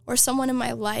or someone in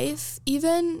my life,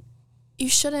 even, you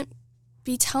shouldn't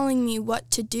be telling me what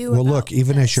to do. Well, look,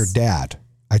 even as your dad,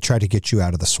 I try to get you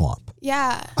out of the swamp.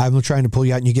 Yeah. I'm trying to pull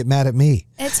you out and you get mad at me.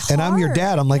 It's hard. And I'm your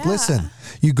dad. I'm like, listen,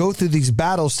 you go through these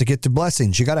battles to get to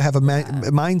blessings. You got to have a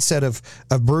mindset of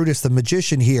Brutus, the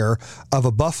magician here, of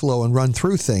a buffalo and run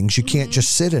through things. You can't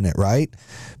just sit in it, right?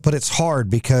 But it's hard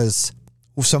because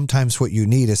sometimes what you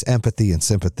need is empathy and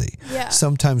sympathy. Yeah.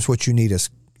 Sometimes what you need is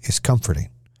comforting.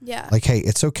 Yeah. Like, hey,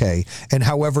 it's okay. And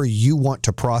however you want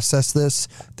to process this,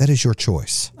 that is your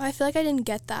choice. I feel like I didn't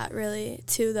get that really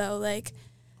too, though. Like,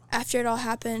 after it all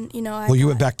happened, you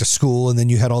went back to school and then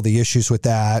you had all the issues with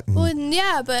that. Well,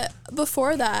 yeah, but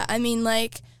before that, I mean,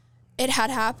 like, it had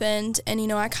happened and,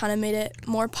 I kind of made it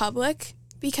more public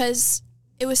because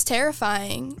it was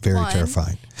terrifying. Very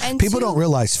terrifying. And people don't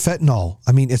realize fentanyl.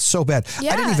 I mean, it's so bad.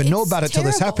 Yeah, I didn't even know about it till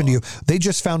this happened to you. They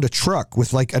just found a truck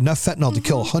with like enough fentanyl to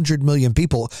kill 100 million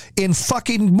people in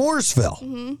fucking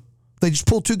Mooresville. They just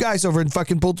pulled two guys over and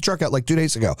fucking pulled the truck out like 2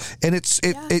 days ago. And it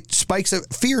spikes a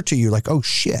fear to you, like, oh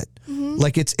shit.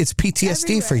 Like it's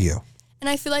PTSD for you. And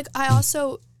I feel like I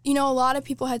also, a lot of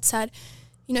people had said,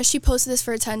 she posted this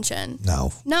for attention.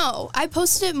 No, I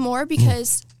posted it more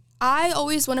because I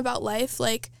always went about life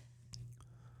like,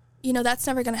 that's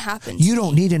never going to happen. You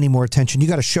don't need any more attention. You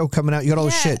got a show coming out. You got all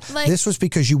this shit. Like, this was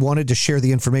because you wanted to share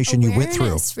the information you went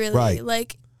through. Really. Right.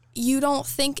 Like, you don't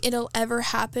think it'll ever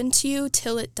happen to you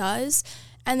till it does.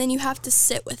 And then you have to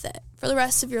sit with it for the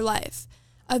rest of your life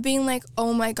of being like,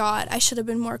 oh my God, I should have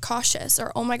been more cautious,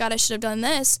 or oh my God, I should have done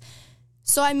this.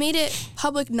 So I made it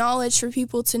public knowledge for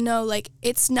people to know, like,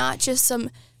 it's not just some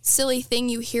silly thing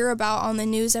you hear about on the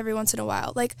news every once in a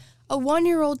while. Like, a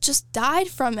 1-year-old just died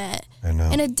from it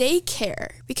in a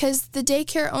daycare because the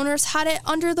daycare owners had it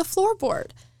under the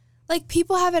floorboard. Like,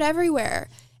 people have it everywhere.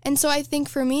 And so I think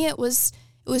for me, it was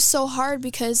so hard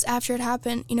because after it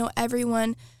happened,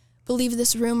 everyone believed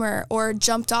this rumor or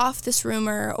jumped off this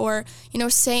rumor or,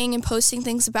 saying and posting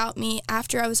things about me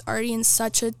after I was already in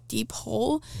such a deep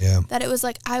hole that it was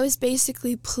like I was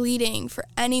basically pleading for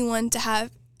anyone to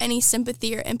have any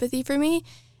sympathy or empathy for me.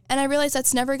 And I realized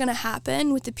that's never going to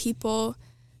happen with the people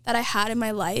that I had in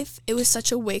my life. It was such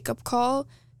a wake-up call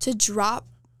to drop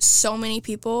so many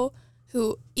people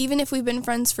who, even if we've been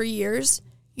friends for years,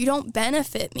 you don't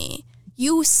benefit me.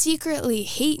 You secretly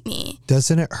hate me.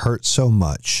 Doesn't it hurt so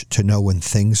much to know when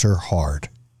things are hard,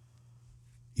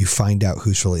 you find out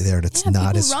who's really there, and it's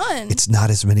not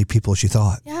as many people as you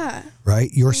thought. Yeah.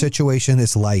 Right? Your situation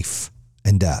is life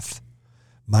and death.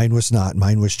 Mine was not.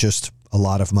 Mine was just a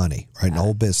lot of money, right? An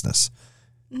old business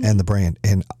and the brand.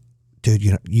 And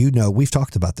dude, we've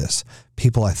talked about this.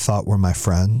 People I thought were my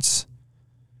friends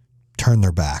turn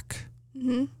their back.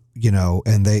 And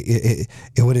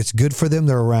when it's good for them,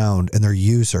 they're around and they're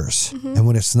users. And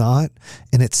when it's not,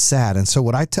 and it's sad. And so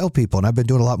what I tell people, and I've been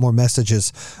doing a lot more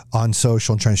messages on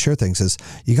social and trying to share things, is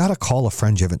you got to call a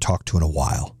friend you haven't talked to in a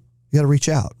while. You got to reach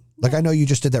out. Like, I know you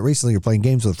just did that recently. You're playing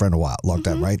games with a friend a long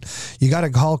time, right? You got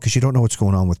to call because you don't know what's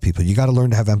going on with people. You got to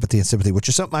learn to have empathy and sympathy, which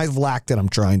is something I've lacked and I'm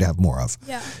trying to have more of.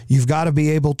 Yeah. You've got to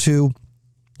be able to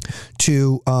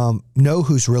know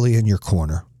who's really in your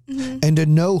corner. And to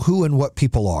know who and what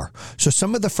people are. So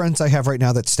some of the friends I have right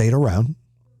now that stayed around,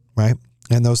 right?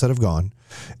 and those that have gone,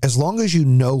 as long as you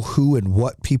know who and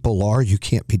what people are, you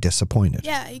can't be disappointed.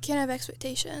 Yeah, you can't have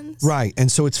expectations. Right.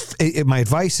 And so my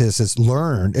advice is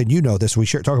learn, and you know this, we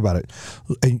talk about it,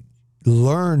 and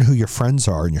learn who your friends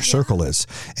are and your circle is.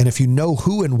 And if you know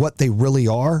who and what they really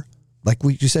are, like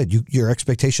you said, your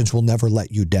expectations will never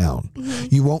let you down. Mm-hmm.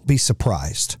 You won't be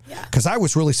surprised. Because I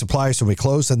was really surprised when we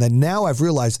closed, and then now I've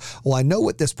realized, well, I know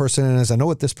what this person is, I know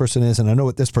what this person is, and I know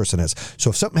what this person is. So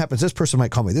if something happens, this person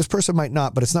might call me. This person might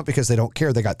not, but it's not because they don't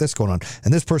care. They got this going on,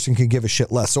 and this person can give a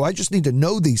shit less. So I just need to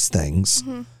know these things,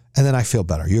 and then I feel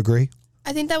better. You agree?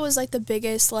 I think that was like the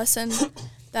biggest lesson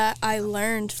that I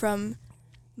learned from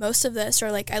most of this,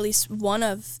 or like at least one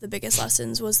of the biggest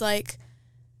lessons was like,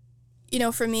 you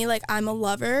know, for me, like, I'm a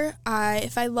lover.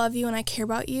 If I love you and I care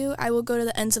about you, I will go to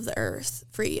the ends of the earth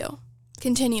for you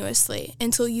continuously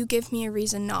until you give me a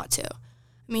reason not to.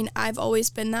 I mean, I've always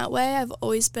been that way. I've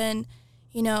always been,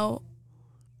 you know,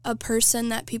 a person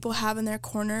that people have in their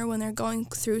corner when they're going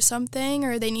through something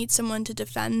or they need someone to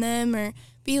defend them or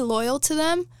be loyal to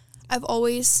them. I've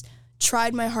always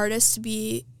tried my hardest to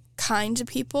be kind to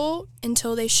people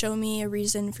until they show me a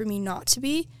reason for me not to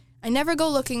be. I never go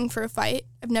looking for a fight.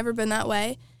 I've never been that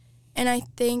way. And I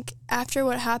think after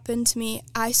what happened to me,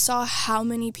 I saw how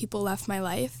many people left my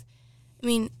life. I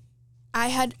mean, I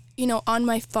had, you know, on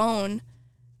my phone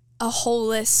a whole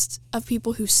list of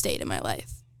people who stayed in my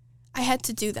life. I had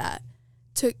to do that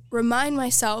to remind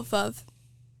myself of,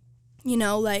 you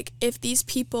know, like, if these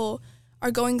people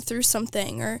are going through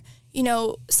something or, you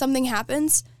know, something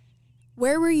happens,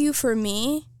 where were you for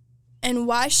me? And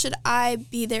why should I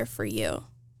be there for you?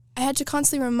 I had to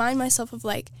constantly remind myself of,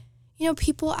 like, you know,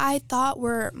 people I thought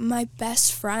were my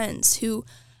best friends who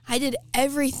I did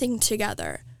everything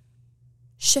together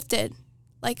shifted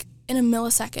like in a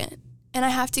millisecond. And I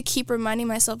have to keep reminding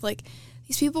myself, like,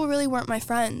 these people really weren't my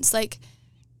friends. Like,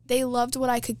 they loved what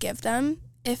I could give them.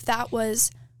 If that was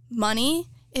money,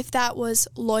 if that was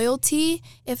loyalty,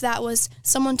 if that was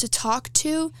someone to talk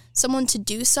to, someone to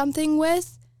do something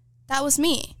with, that was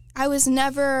me. I was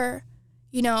never,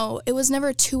 you know, it was never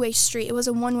a two-way street. It was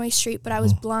a one-way street, but I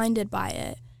was blinded by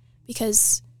it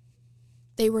because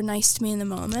they were nice to me in the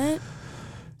moment.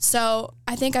 So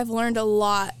I think I've learned a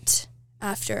lot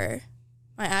after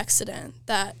my accident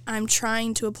that I'm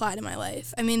trying to apply to my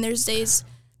life. I mean, there's days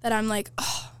that I'm like,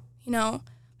 oh, you know,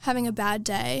 having a bad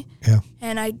day. Yeah.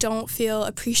 And I don't feel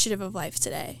appreciative of life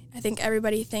today. I think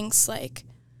everybody thinks, like,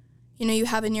 you know, you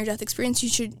have a near-death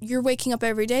experience, you're waking up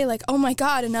every day like, oh my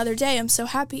God, another day, I'm so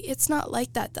happy. It's not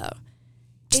like that, though.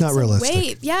 It's not realistic.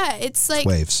 Wave. Yeah, it's like,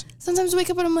 waves. Sometimes I wake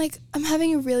up and I'm like, I'm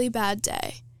having a really bad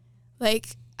day. Like,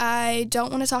 I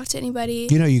don't want to talk to anybody.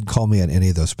 You know, you can call me on any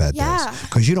of those bad days.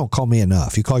 Because you don't call me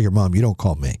enough. You call your mom, you don't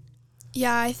call me.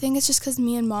 Yeah, I think it's just because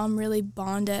me and mom really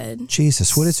bonded.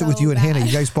 Jesus, what is it with you and Hannah?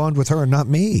 You guys bond with her and not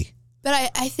me.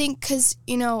 But I think because,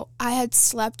 you know, I had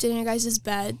slept in your guys'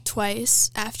 bed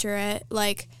twice after it.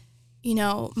 Like, you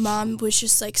know, mom was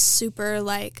just, like, super,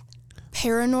 like,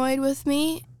 paranoid with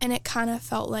me. And it kind of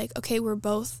felt like, okay, we're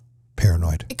both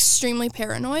paranoid. Extremely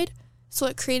paranoid. So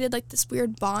it created, like, this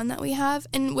weird bond that we have.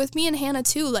 And with me and Hannah,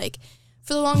 too, like,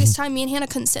 for the longest time, me and Hannah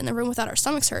couldn't sit in the room without our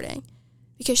stomachs hurting.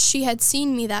 Because she had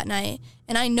seen me that night.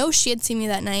 And I know she had seen me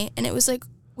that night. And it was like,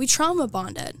 we trauma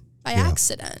bonded by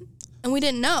accident. And we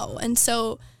didn't know. And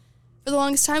so for the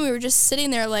longest time, we were just sitting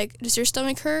there like, does your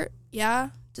stomach hurt? Yeah.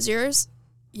 Does yours?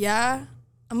 Yeah.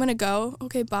 I'm going to go.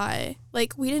 Okay, bye.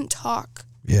 Like, we didn't talk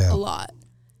a lot.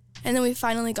 And then we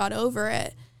finally got over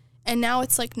it. And now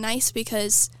it's, like, nice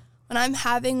because when I'm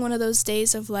having one of those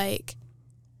days of, like,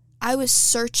 I was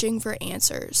searching for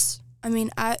answers. I mean,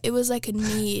 it was like a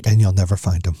need. And you'll never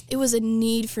find them. It was a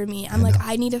need for me. I'm like,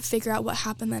 I need to figure out what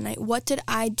happened that night. What did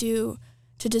I do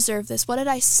to deserve this? What did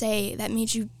I say that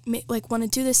made you, like, want to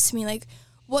do this to me? Like,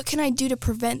 what can I do to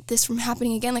prevent this from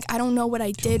happening again? Like, I don't know what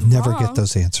I did wrong. Never get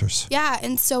those answers. Yeah,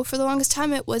 and so for the longest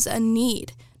time, it was a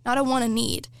need, not a want, a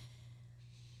need.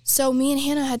 So me and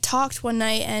Hannah had talked one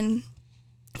night, and,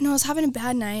 you know, I was having a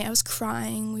bad night. I was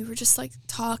crying. We were just, like,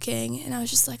 talking, and I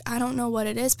was just like, I don't know what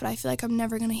it is, but I feel like I'm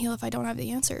never going to heal if I don't have the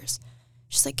answers.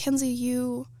 She's like, Kenzie,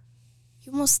 you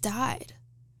almost died.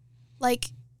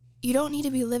 Like, you don't need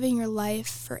to be living your life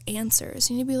for answers.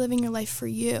 You need to be living your life for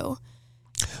you.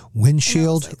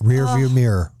 Windshield, like, rear view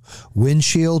mirror.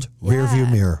 Windshield, rear view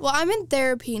mirror. Well, I'm in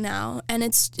therapy now, and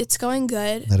it's going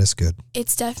good. That is good.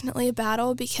 It's definitely a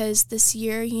battle because this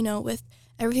year, you know, with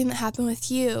everything that happened with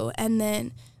you, and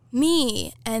then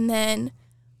me, and then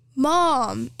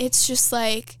mom, it's just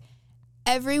like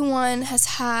everyone has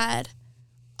had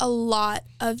a lot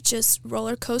of just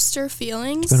roller coaster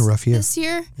feelings. It's been a rough year. This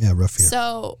year. Yeah, rough year.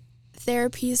 So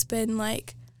therapy's been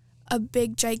like a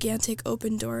big, gigantic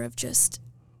open door of just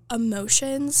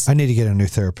emotions. I need to get a new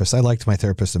therapist. I liked my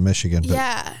therapist in Michigan, but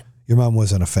Yeah. your mom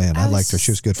wasn't a fan. I liked her.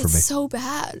 She was good for me. It's so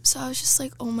bad. So I was just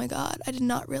like, oh my God, I did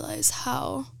not realize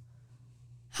how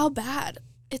bad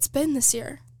it's been this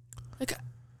year. Like,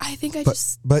 I think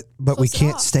But we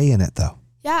can't stay in it though.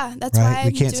 Yeah, that's right? why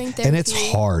I'm doing therapy. And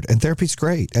it's hard. And therapy's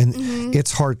great. And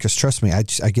it's hard because, trust me, I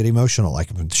get emotional.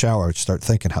 Like in the shower, I start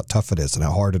thinking how tough it is and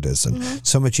how hard it is. And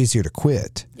so much easier to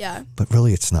quit. Yeah. But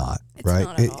really, it's not. It's right?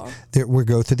 not at all. We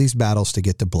go through these battles to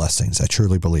get to blessings. I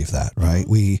truly believe that, right?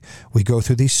 We go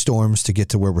through these storms to get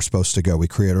to where we're supposed to go. We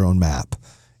create our own map.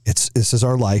 This is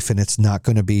our life, and it's not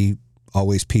going to be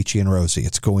always peachy and rosy.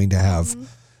 It's going to have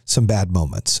some bad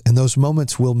moments. And those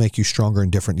moments will make you stronger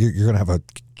and different. You're going to have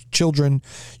children.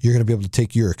 You're going to be able to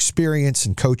take your experience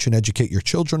and coach and educate your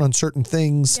children on certain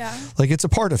things. Yeah. Like, it's a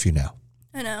part of you now.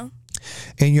 I know.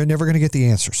 And you're never going to get the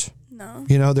answers. No.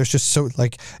 You know, there's just so,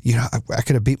 like, you know, I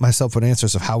could have beat myself with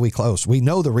answers of how we closed. We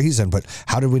know the reason, but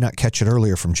how did we not catch it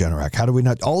earlier from Generac? How did we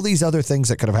not, all these other things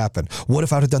that could have happened. What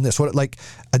if I'd have done this? What, like,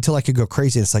 until I could go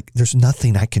crazy. It's like, there's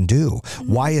nothing I can do.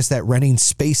 Why is that renting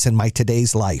space in my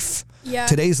today's life? Yeah.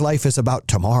 Today's life is about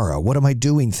tomorrow. What am I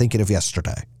doing thinking of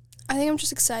yesterday? I think I'm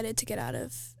just excited to get out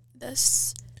of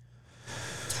this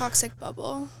toxic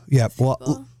bubble. Yeah.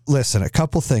 Well, listen, a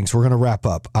couple things. We're going to wrap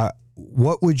up.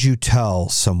 What would you tell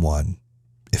someone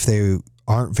if they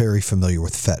aren't very familiar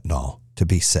with fentanyl to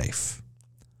be safe?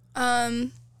 I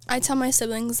tell my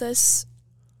siblings this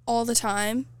all the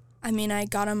time. I mean, I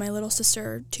got on my little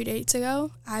sister 2 dates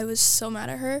ago. I was so mad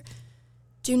at her.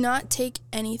 Do not take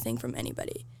anything from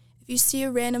anybody. If you see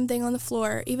a random thing on the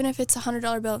floor, even if it's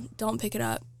 $100 bill, don't pick it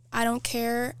up. I don't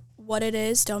care what it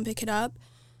is, don't pick it up.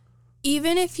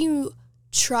 Even if you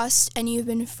trust and you've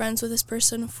been friends with this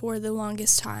person for the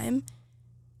longest time,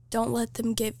 don't let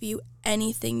them give you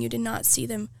anything you did not see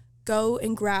them go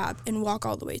and grab and walk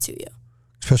all the way to you.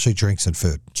 Especially drinks and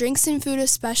food. Drinks and food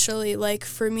especially. Like,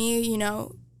 for me, you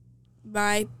know,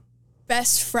 my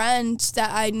best friend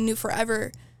that I knew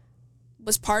forever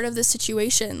was part of this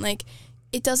situation. Like,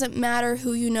 it doesn't matter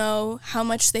who you know, how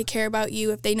much they care about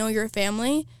you. If they know you're a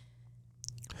family,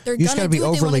 they're going to do what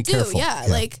they want to do. Yeah,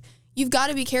 like, you've got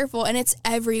to be careful, and it's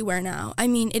everywhere now. I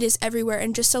mean, it is everywhere,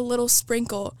 and just a little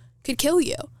sprinkle could kill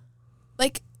you.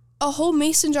 Like, a whole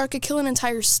mason jar could kill an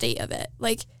entire state of it.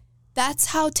 Like, that's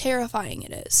how terrifying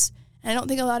it is. And I don't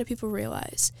think a lot of people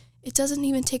realize it doesn't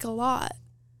even take a lot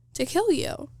to kill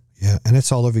you. Yeah, and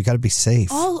it's all over. You got to be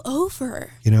safe. All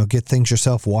over. You know, get things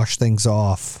yourself, wash things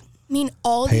off. I mean,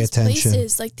 all Pay these attention.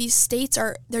 places, like these states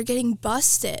they're getting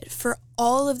busted for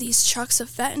all of these trucks of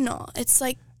fentanyl. It's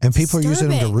like, and people are using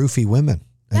them to roofie women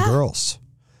and Yeah. girls.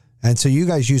 And so you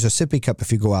guys use a sippy cup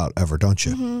if you go out ever, don't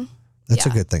you? Mm-hmm. That's a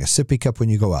Yeah. good thing. A sippy cup when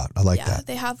you go out. I like that.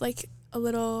 They have like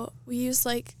we use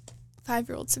like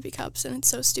 5-year-old sippy cups, and it's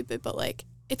so stupid, but like,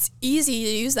 it's easy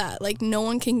to use that. Like, no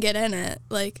one can get in it.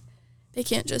 Like, they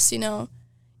can't just, no,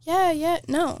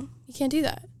 you can't do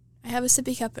that. I have a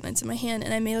sippy cup and it's in my hand,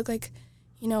 and I may look like,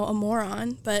 a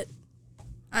moron, but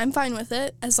I'm fine with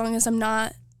it as long as I'm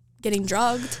not getting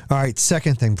drugged. All right,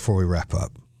 second thing before we wrap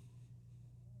up.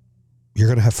 You're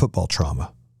going to have football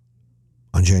trauma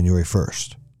on January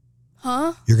 1st.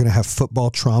 Huh? You're going to have football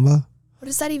trauma What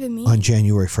does that even mean? on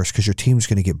January 1st because your team's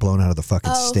going to get blown out of the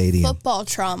fucking stadium. Football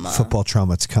trauma. Football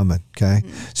trauma, it's coming, okay?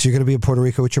 So you're going to be in Puerto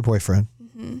Rico with your boyfriend,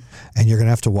 and you're going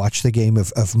to have to watch the game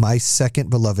of my second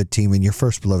beloved team and your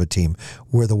first beloved team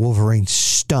where the Wolverines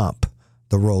stomp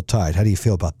the Roll Tide. How do you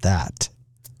feel about that?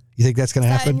 You think that's going to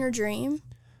Is that happen? in your dream?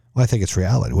 Well, I think it's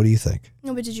reality. What do you think?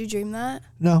 No, but did you dream that?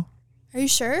 No. Are you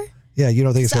sure? Yeah, you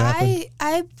don't think it's going to happen?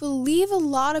 I believe a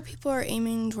lot of people are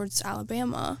aiming towards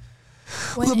Alabama.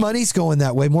 Well, the money's going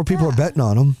that way. More people are betting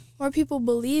on them. More people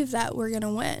believe that we're going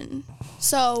to win.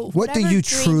 So What do you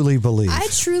truly believe? I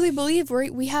truly believe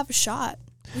we have a shot.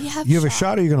 You have a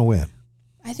shot or you're going to win?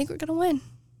 I think we're going to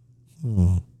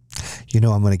win. You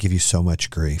know I'm going to give you so much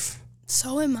grief.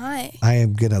 So am I. I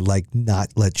am going to not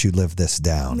let you live this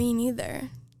down. Me neither.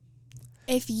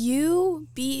 If you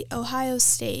beat Ohio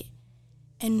State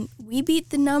and we beat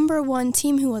the number 1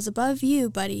 team who was above you,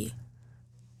 buddy,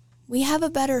 we have a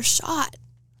better shot.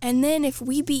 And then if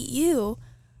we beat you,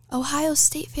 Ohio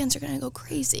State fans are going to go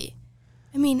crazy.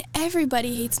 I mean,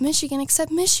 everybody hates Michigan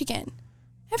except Michigan.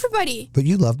 Everybody. But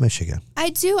you love Michigan.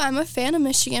 I do. I'm a fan of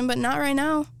Michigan, but not right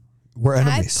now. We're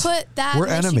enemies. I put that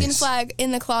Michigan flag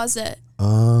in the closet.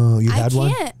 Oh, you had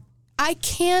one? I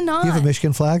cannot. You have a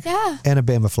Michigan flag? Yeah. And a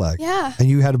Bama flag? Yeah. And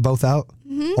you had them both out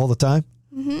all the time?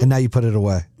 And now you put it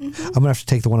away. I'm going to have to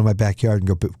take the one in my backyard and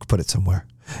go put it somewhere.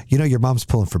 You know, your mom's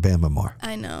pulling for Bama more.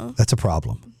 I know. That's a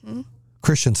problem.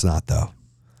 Christian's not, though.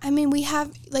 I mean, we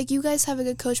have, like, you guys have a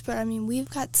good coach, but I mean, we've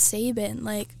got Saban.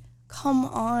 Like, come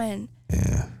on.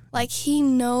 Yeah. Like, he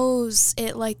knows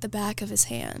it like the back of his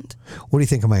hand. What do you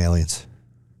think of my aliens?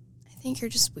 I think you're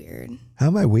just weird. How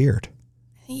am I weird?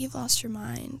 I think you've lost your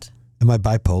mind. Am I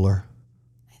bipolar?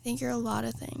 I think you're a lot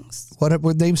of things. What?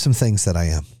 Name some things that I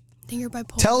am. I think you're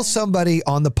bipolar. Tell somebody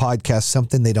on the podcast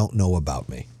something they don't know about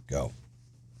me. Go.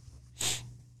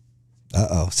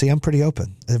 Uh-oh. See, I'm pretty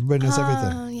open. Everybody knows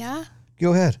everything. Yeah?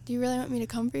 Go ahead. Do you really want me to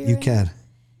come for you? You right can. now?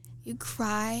 You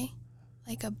cry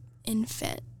like an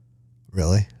infant.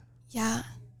 Really? Yeah.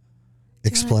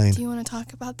 Explain. Do you want to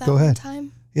talk about that Go one ahead.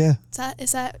 time? Yeah. Am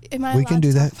I We allowed can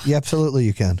do to that. talk Yeah, absolutely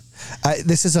you can.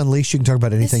 This is Unleashed. You can talk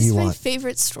about anything you This is my want.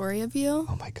 favorite story of you.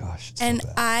 Oh my gosh. It's And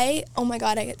so bad. oh my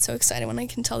God, I get so excited when I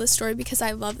can tell this story because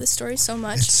I love this story so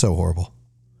much. It's so horrible.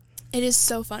 It is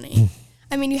so funny.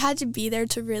 I mean, you had to be there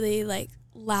to really like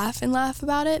laugh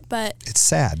about it, but It's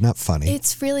sad, not funny.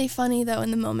 it's really funny though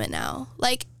in the moment now.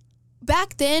 Like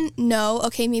back then, no,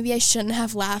 okay, maybe I shouldn't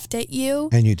have laughed at you.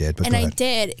 And you did, but And go I ahead.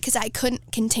 did because I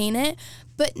couldn't contain it.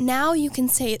 But now you can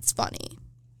say it's funny.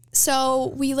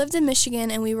 So we lived in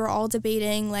Michigan and we were all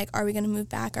debating, like, are we going to move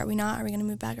back? Are we not? Are we going to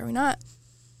move back? Are we not?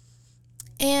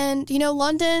 And, you know,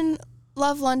 London,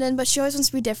 love London, but she always wants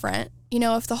to be different. You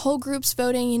know, if the whole group's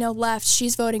voting, you know, left,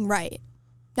 she's voting right.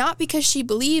 Not because she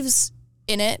believes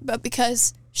in it, but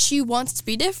because she wants to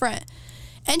be different.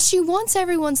 And she wants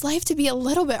everyone's life to be a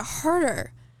little bit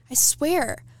harder. I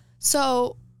swear.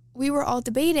 So we were all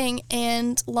debating,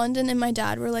 and London and my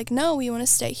dad were like, no, we want to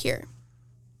stay here.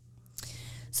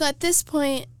 So at this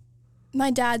point,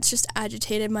 my dad's just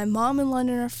agitated. My mom and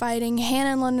London are fighting.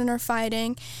 Hannah and London are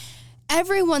fighting.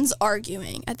 Everyone's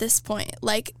arguing at this point.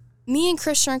 Like, me and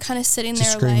Christian are kind of sitting It's a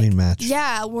there screaming like, match.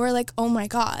 yeah, we're like, oh my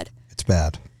God. It's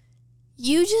bad.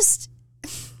 You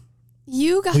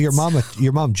got... Well,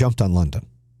 your mom jumped on London.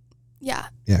 Yeah.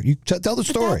 Yeah, you tell the But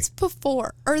story. that's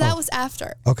before, or that was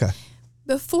after. Okay.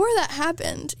 Before that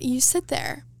happened, you sit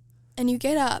there and you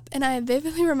get up, and I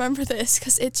vividly remember this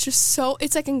because it's just so,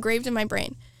 it's like engraved in my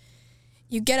brain.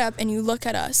 You get up and you look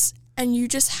at us, and you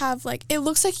just have like, it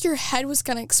looks like your head was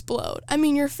going to explode. I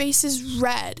mean, your face is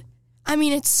red. I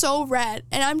mean, it's so red.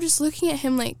 And I'm just looking at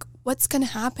him like, what's going to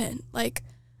happen? Like,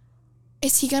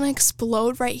 is he going to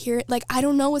explode right here? Like, I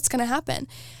don't know what's going to happen.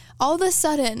 All of a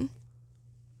sudden,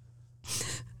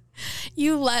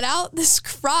 you let out this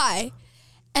cry,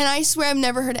 and I swear I've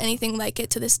never heard anything like it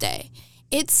to this day.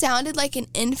 It sounded like an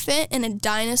infant and a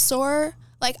dinosaur.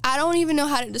 Like, I don't even know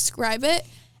how to describe it.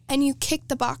 And you kicked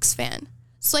the box fan.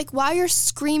 So, like, while you're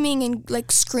screaming and,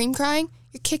 like, scream crying,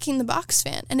 you're kicking the box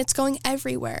fan, and it's going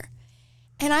everywhere.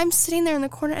 And I'm sitting there in the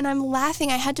corner, and I'm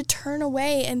laughing. I had to turn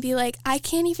away and be like, I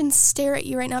can't even stare at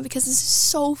you right now because this is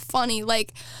so funny.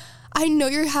 Like, I know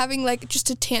you're having, like, just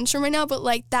a tantrum right now, but,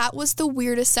 like, that was the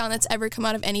weirdest sound that's ever come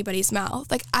out of anybody's mouth.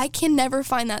 Like, I can never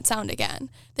find that sound again.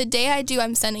 The day I do,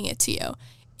 I'm sending it to you.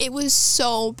 It was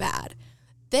so bad.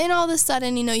 Then all of a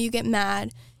sudden, you know, you get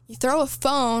mad. You throw a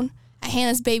phone at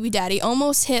Hannah's baby daddy,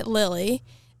 almost hit Lily.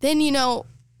 Then, you know,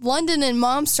 London and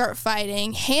mom start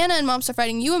fighting. Hannah and mom start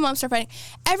fighting. You and mom start fighting.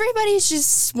 Everybody's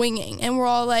just swinging. And we're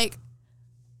all like,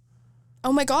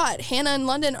 oh, my God, Hannah and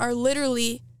London are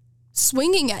literally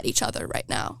swinging at each other right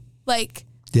now. Like,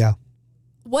 yeah,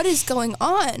 what is going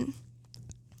on?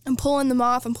 I'm pulling them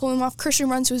off. Christian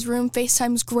runs to his room,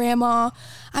 FaceTimes grandma.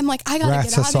 I'm like, I gotta Rats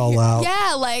get out us of all here. out.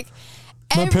 Yeah, like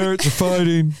my parents are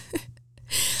fighting.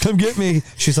 Come get me.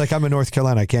 She's like, I'm in North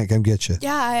Carolina. I can't come get you.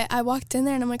 Yeah, I walked in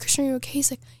there and I'm like, Christian, are you okay? He's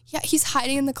like, yeah, he's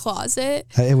hiding in the closet.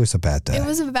 It was a bad day. It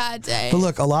was a bad day. But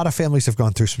look, a lot of families have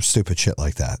gone through some stupid shit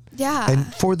like that. Yeah.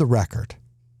 And for the record,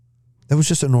 that was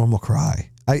just a normal cry.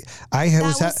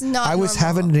 I was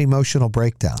having an emotional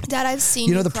breakdown. Dad, I've seen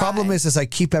You know, you the cry. problem is I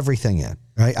keep everything in,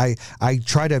 right? I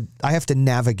have to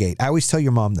navigate. I always tell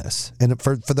your mom this, and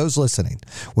for those listening,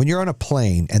 when you're on a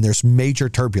plane and there's major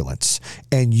turbulence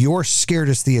and you're scared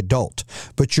as the adult,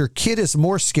 but your kid is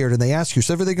more scared and they ask you, is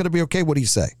everything going to be okay? What do you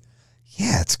say?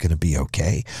 Yeah, it's going to be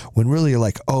okay. When really you're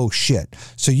like, oh shit.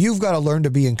 So you've got to learn to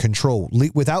be in control.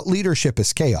 Without leadership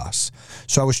is chaos.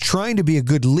 So I was trying to be a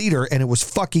good leader and it was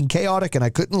fucking chaotic and I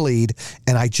couldn't lead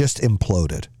and I just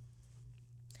imploded.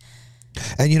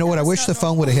 And you know what? I wish the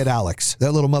phone would have hit Alex.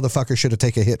 That little motherfucker should have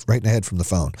taken a hit right in the head from the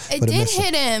phone. It did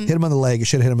hit him. Hit him on the leg. It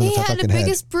should have hit him in the fucking head. He had the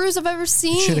biggest bruise I've ever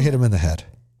seen. Should have hit him in the head.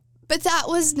 But that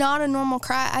was not a normal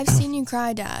cry. I've seen you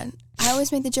cry, Dad. I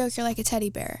always make the joke you're like a teddy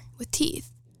bear with teeth.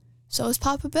 So is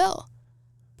Papa Bill.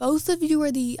 Both of you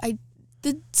are the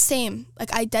same,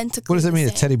 like identical. What does that mean,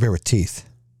 a teddy bear with teeth?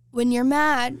 When you're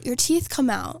mad, your teeth come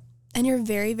out, and you're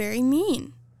very, very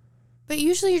mean. But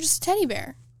usually you're just a teddy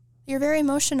bear. You're very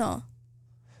emotional.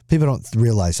 People don't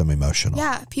realize I'm emotional.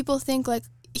 Yeah, people think like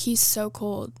he's so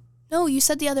cold. No, you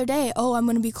said the other day, oh, I'm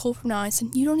going to be cold from now. I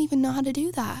said, you don't even know how to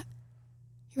do that.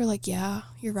 You're like, yeah,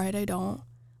 you're right, I don't.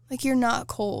 Like, you're not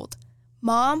cold.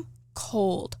 Mom,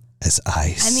 cold. As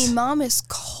ice. I mean, Mom is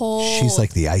cold. She's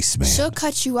like the ice man. She'll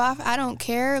cut you off. I don't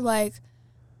care. Like,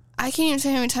 I can't even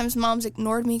tell you how many times Mom's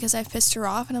ignored me because I've pissed her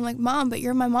off. And I'm like, Mom, but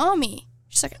you're my mommy.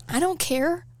 She's like, I don't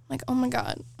care. I'm like, oh my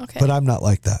God. Okay. But I'm not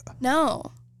like that.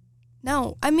 No.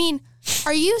 I mean,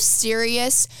 are you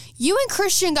serious? You and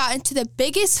Christian got into the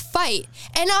biggest fight.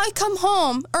 And I come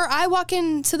home, or I walk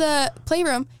into the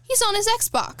playroom. He's on his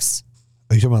Xbox.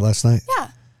 Are you talking about last night? Yeah.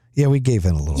 Yeah, we gave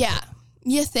in a little bit. Yeah.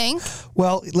 You think?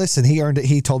 Well, listen, he earned it.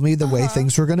 He told me the way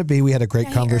things were going to be. We had a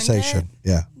great conversation.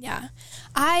 Yeah. Yeah.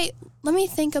 Let me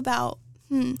think about,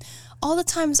 all the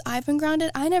times I've been grounded,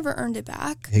 I never earned it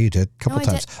back. Yeah, you did. A couple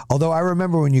times. Although I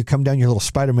remember when you come down your little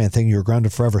Spider-Man thing, you were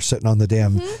grounded forever sitting on the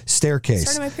damn staircase.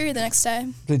 Started my period the next day.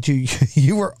 Did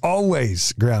you were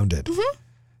always grounded.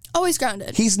 Always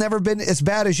grounded. He's never been as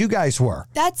bad as you guys were.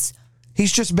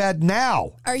 He's just bad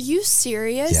now. Are you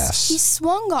serious? Yes. He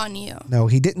swung on you. No,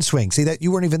 he didn't swing. See that?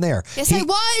 You weren't even there. Yes, I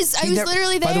was. I was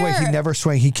literally there. By the way, he never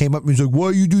swung. He came up and he was like,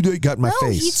 why you do that? He got in my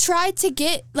face. No,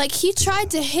 he tried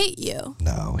to hit you.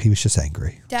 No, he was just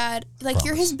angry. Dad,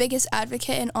 you're his biggest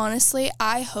advocate. And honestly,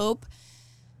 I hope,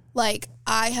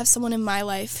 I have someone in my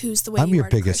life who's the way I'm you your are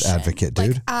to biggest Christian. advocate,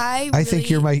 dude. I think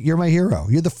you're my hero.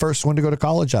 You're the first one to go to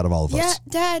college out of all of us. Yeah,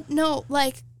 Dad, no,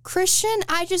 Christian,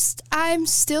 I'm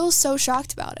still so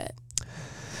shocked about it.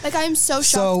 I'm so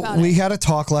shocked about it. So we had a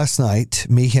talk last night,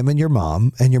 me, him, and your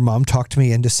mom talked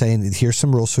me into saying, here's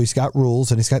some rules. So he's got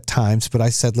rules and he's got times, but I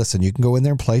said, listen, you can go in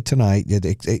there and play tonight.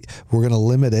 We're going to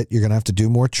limit it. You're going to have to do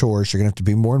more chores. You're going to have to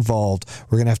be more involved.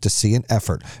 We're going to have to see an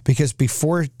effort. Because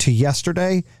before to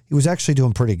yesterday, he was actually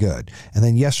doing pretty good. And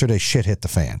then yesterday, shit hit the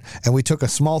fan. And we took a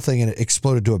small thing and it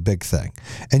exploded to a big thing.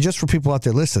 And just for people out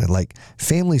there listening,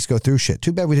 families go through shit.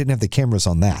 Too bad we didn't have the cameras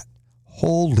on that.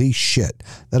 Holy shit.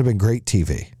 That'd have been great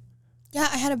TV. Yeah,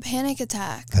 I had a panic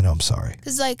attack. I know, I'm sorry.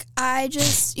 Because, I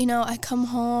just, I come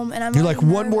home and I'm You're like,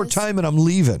 one more time and I'm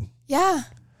leaving. Yeah.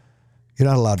 You're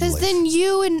not allowed to leave. Because then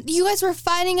you guys were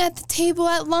fighting at the table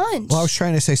at lunch. Well, I was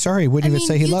trying to say sorry. He wouldn't even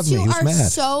say he loved me. He was mad. You two are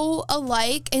so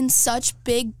alike and such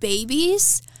big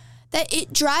babies that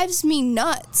it drives me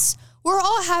nuts. We're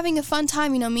all having a fun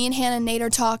time. Me and Hannah and Nate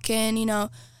are talking.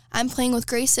 I'm playing with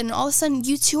Grayson. And all of a sudden,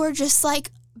 you two are just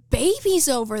like babies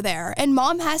over there. And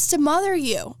Mom has to mother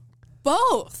you.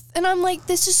 Both. And I'm like,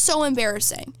 this is so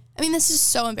embarrassing. This is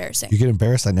so embarrassing. You get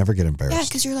embarrassed? I never get embarrassed. Yeah,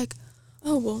 because you're like,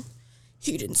 oh, well,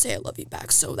 he didn't say I love you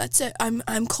back, so that's it. I'm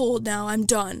cold now. I'm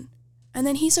done. And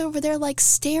then he's over there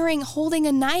staring, holding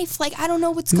a knife. I don't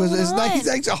know what's going on. He's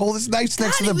like to hold his knife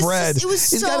next to the bread.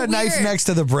 He's got a knife weird. Next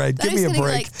to the bread. Give me a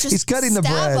break. He's cutting the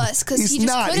bread. He's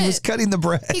not. He was cutting the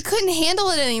bread. He couldn't handle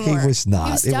it anymore. He was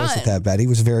not. It wasn't that bad. He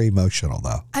was very emotional,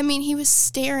 though. He was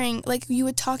staring. You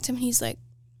would talk to him, and he's like,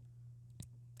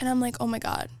 and I'm like, oh my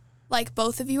God.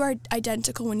 Both of you are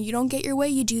identical. When you don't get your way,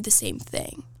 you do the same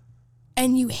thing.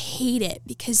 And you hate it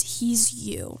because he's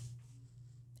you.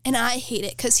 And I hate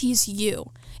it because he's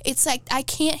you. It's I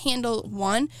can't handle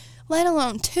one, let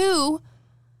alone two.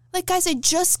 Guys, I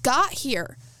just got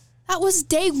here. That was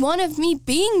day one of me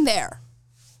being there.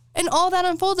 And all that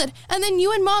unfolded. And then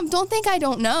you and Mom, don't think I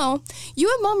don't know.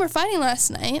 You and Mom were fighting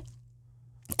last night.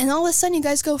 And all of a sudden, you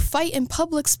guys go fight in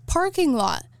Publix parking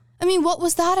lot. What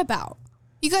was that about?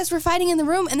 You guys were fighting in the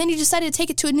room, and then you decided to take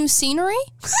it to a new scenery?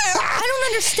 I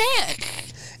don't understand.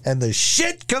 And the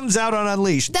shit comes out on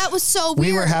Unleashed. That was so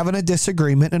weird. We were having a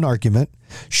disagreement, an argument.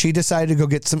 She decided to go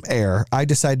get some air. I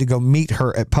decided to go meet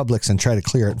her at Publix and try to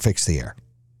clear it and fix the air.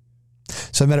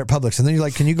 So I met her at Publix. And then you're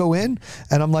like, can you go in?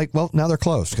 And I'm like, well, now they're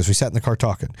closed because we sat in the car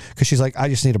talking. Because she's like, I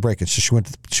just need a break. And so she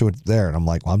went there. And I'm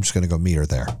like, well, I'm just going to go meet her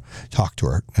there, talk to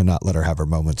her, and not let her have her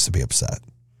moments to be upset.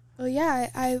 Well,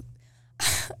 yeah,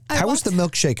 How was the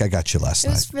milkshake I got you last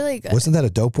night? It was really good. Wasn't that a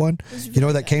dope one? Really you know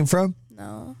where that came from?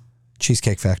 No.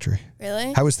 Cheesecake Factory.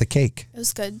 Really? How was the cake? It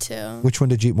was good, too. Which one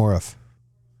did you eat more of?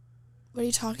 What are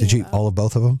you talking about? Did you eat all of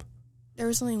both of them? There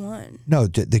was only one. No,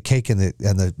 the cake and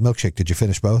the milkshake, did you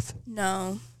finish both?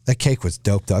 No. That cake was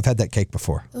dope, though. I've had that cake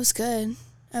before. It was good.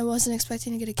 I wasn't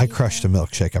expecting to get a cake. I crushed a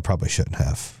milkshake. I probably shouldn't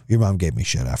have. Your mom gave me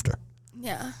shit after.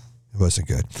 Yeah. It wasn't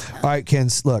good. No. All right,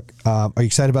 Kens, look, are you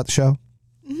excited about the show?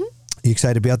 Mm-hmm. Are you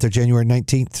excited to be out there January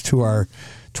 19th to our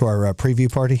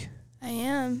preview party? I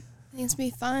am. I think it's going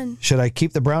to be fun. Should I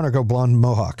keep the brown or go blonde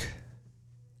mohawk?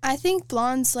 I think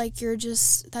blonde's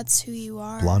that's who you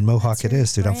are. Blonde mohawk it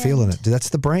is, dude. Brand. I'm feeling it. Dude, that's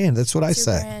the brand. That's what I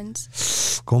say. Brand.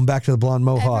 Going back to the blonde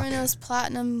mohawk. Everyone knows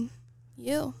platinum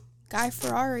you. Guy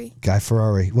Ferrari. Guy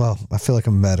Ferrari. Well, I feel like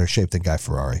I'm in better shape than Guy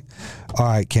Ferrari. All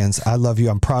right, Kenz, I love you.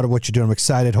 I'm proud of what you're doing. I'm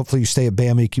excited. Hopefully you stay at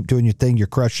Bama. You keep doing your thing. You're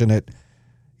crushing it.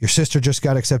 Your sister just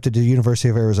got accepted to the University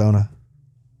of Arizona.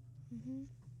 Mm-hmm.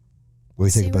 What do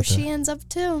you think about that? See where she ends up,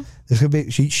 too. There's gonna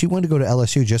be, she wanted to go to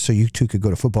LSU just so you two could go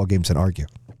to football games and argue.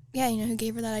 Yeah, you know who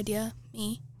gave her that idea?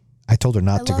 Me. I told her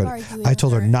not to go. I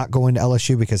told her not going to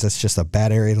LSU because that's just a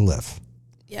bad area to live.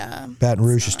 Yeah. Baton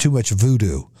Rouge is too much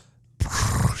voodoo.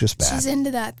 Just bad. She's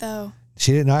into that, though.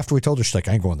 She didn't. After we told her, she's like,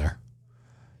 I ain't going there.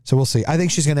 So we'll see. I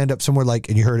think she's going to end up somewhere like,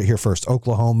 and you heard it here first,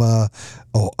 Oklahoma,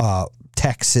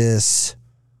 Texas,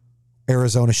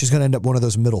 Arizona. She's going to end up one of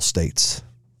those middle states.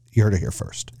 You heard it here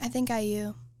first. I think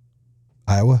IU.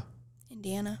 Iowa?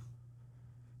 Indiana.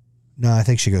 No, I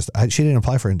think she goes. She didn't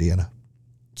apply for Indiana.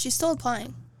 She's still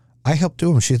applying. I helped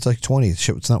do them. She's like 20.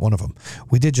 It's not one of them.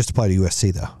 We did just apply to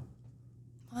USC, though.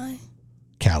 Why?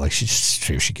 Cali.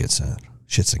 She gets in.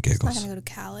 Shits and giggles. She's not going to go to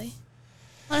Cali.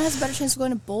 One has a better chance of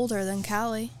going to Boulder than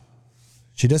Cali.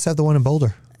 She does have the one in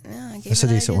Boulder. Yeah, I gave That's her a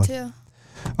that decent one. too.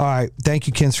 All right. Thank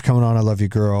you, Kenz, for coming on. I love you,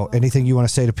 girl. Anything you want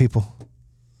to say to people?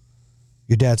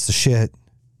 Your dad's the shit.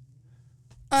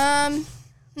 Anything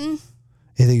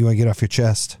you want to get off your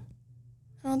chest?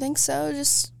 I don't think so.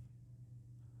 Just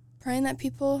praying that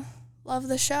people love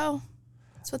the show.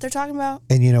 That's what they're talking about.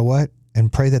 And you know what?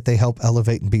 And pray that they help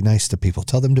elevate and be nice to people.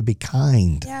 Tell them to be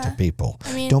kind to people.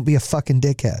 I mean, don't be a fucking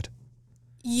dickhead.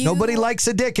 Nobody likes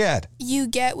a dickhead. You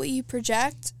get what you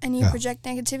project, and you project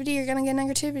negativity, you're going to get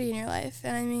negativity in your life.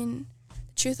 And I mean,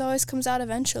 the truth always comes out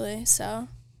eventually, so.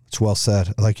 It's well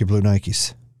said. I like your blue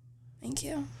Nikes. Thank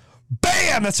you.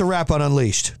 Bam! That's a wrap on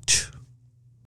Unleashed.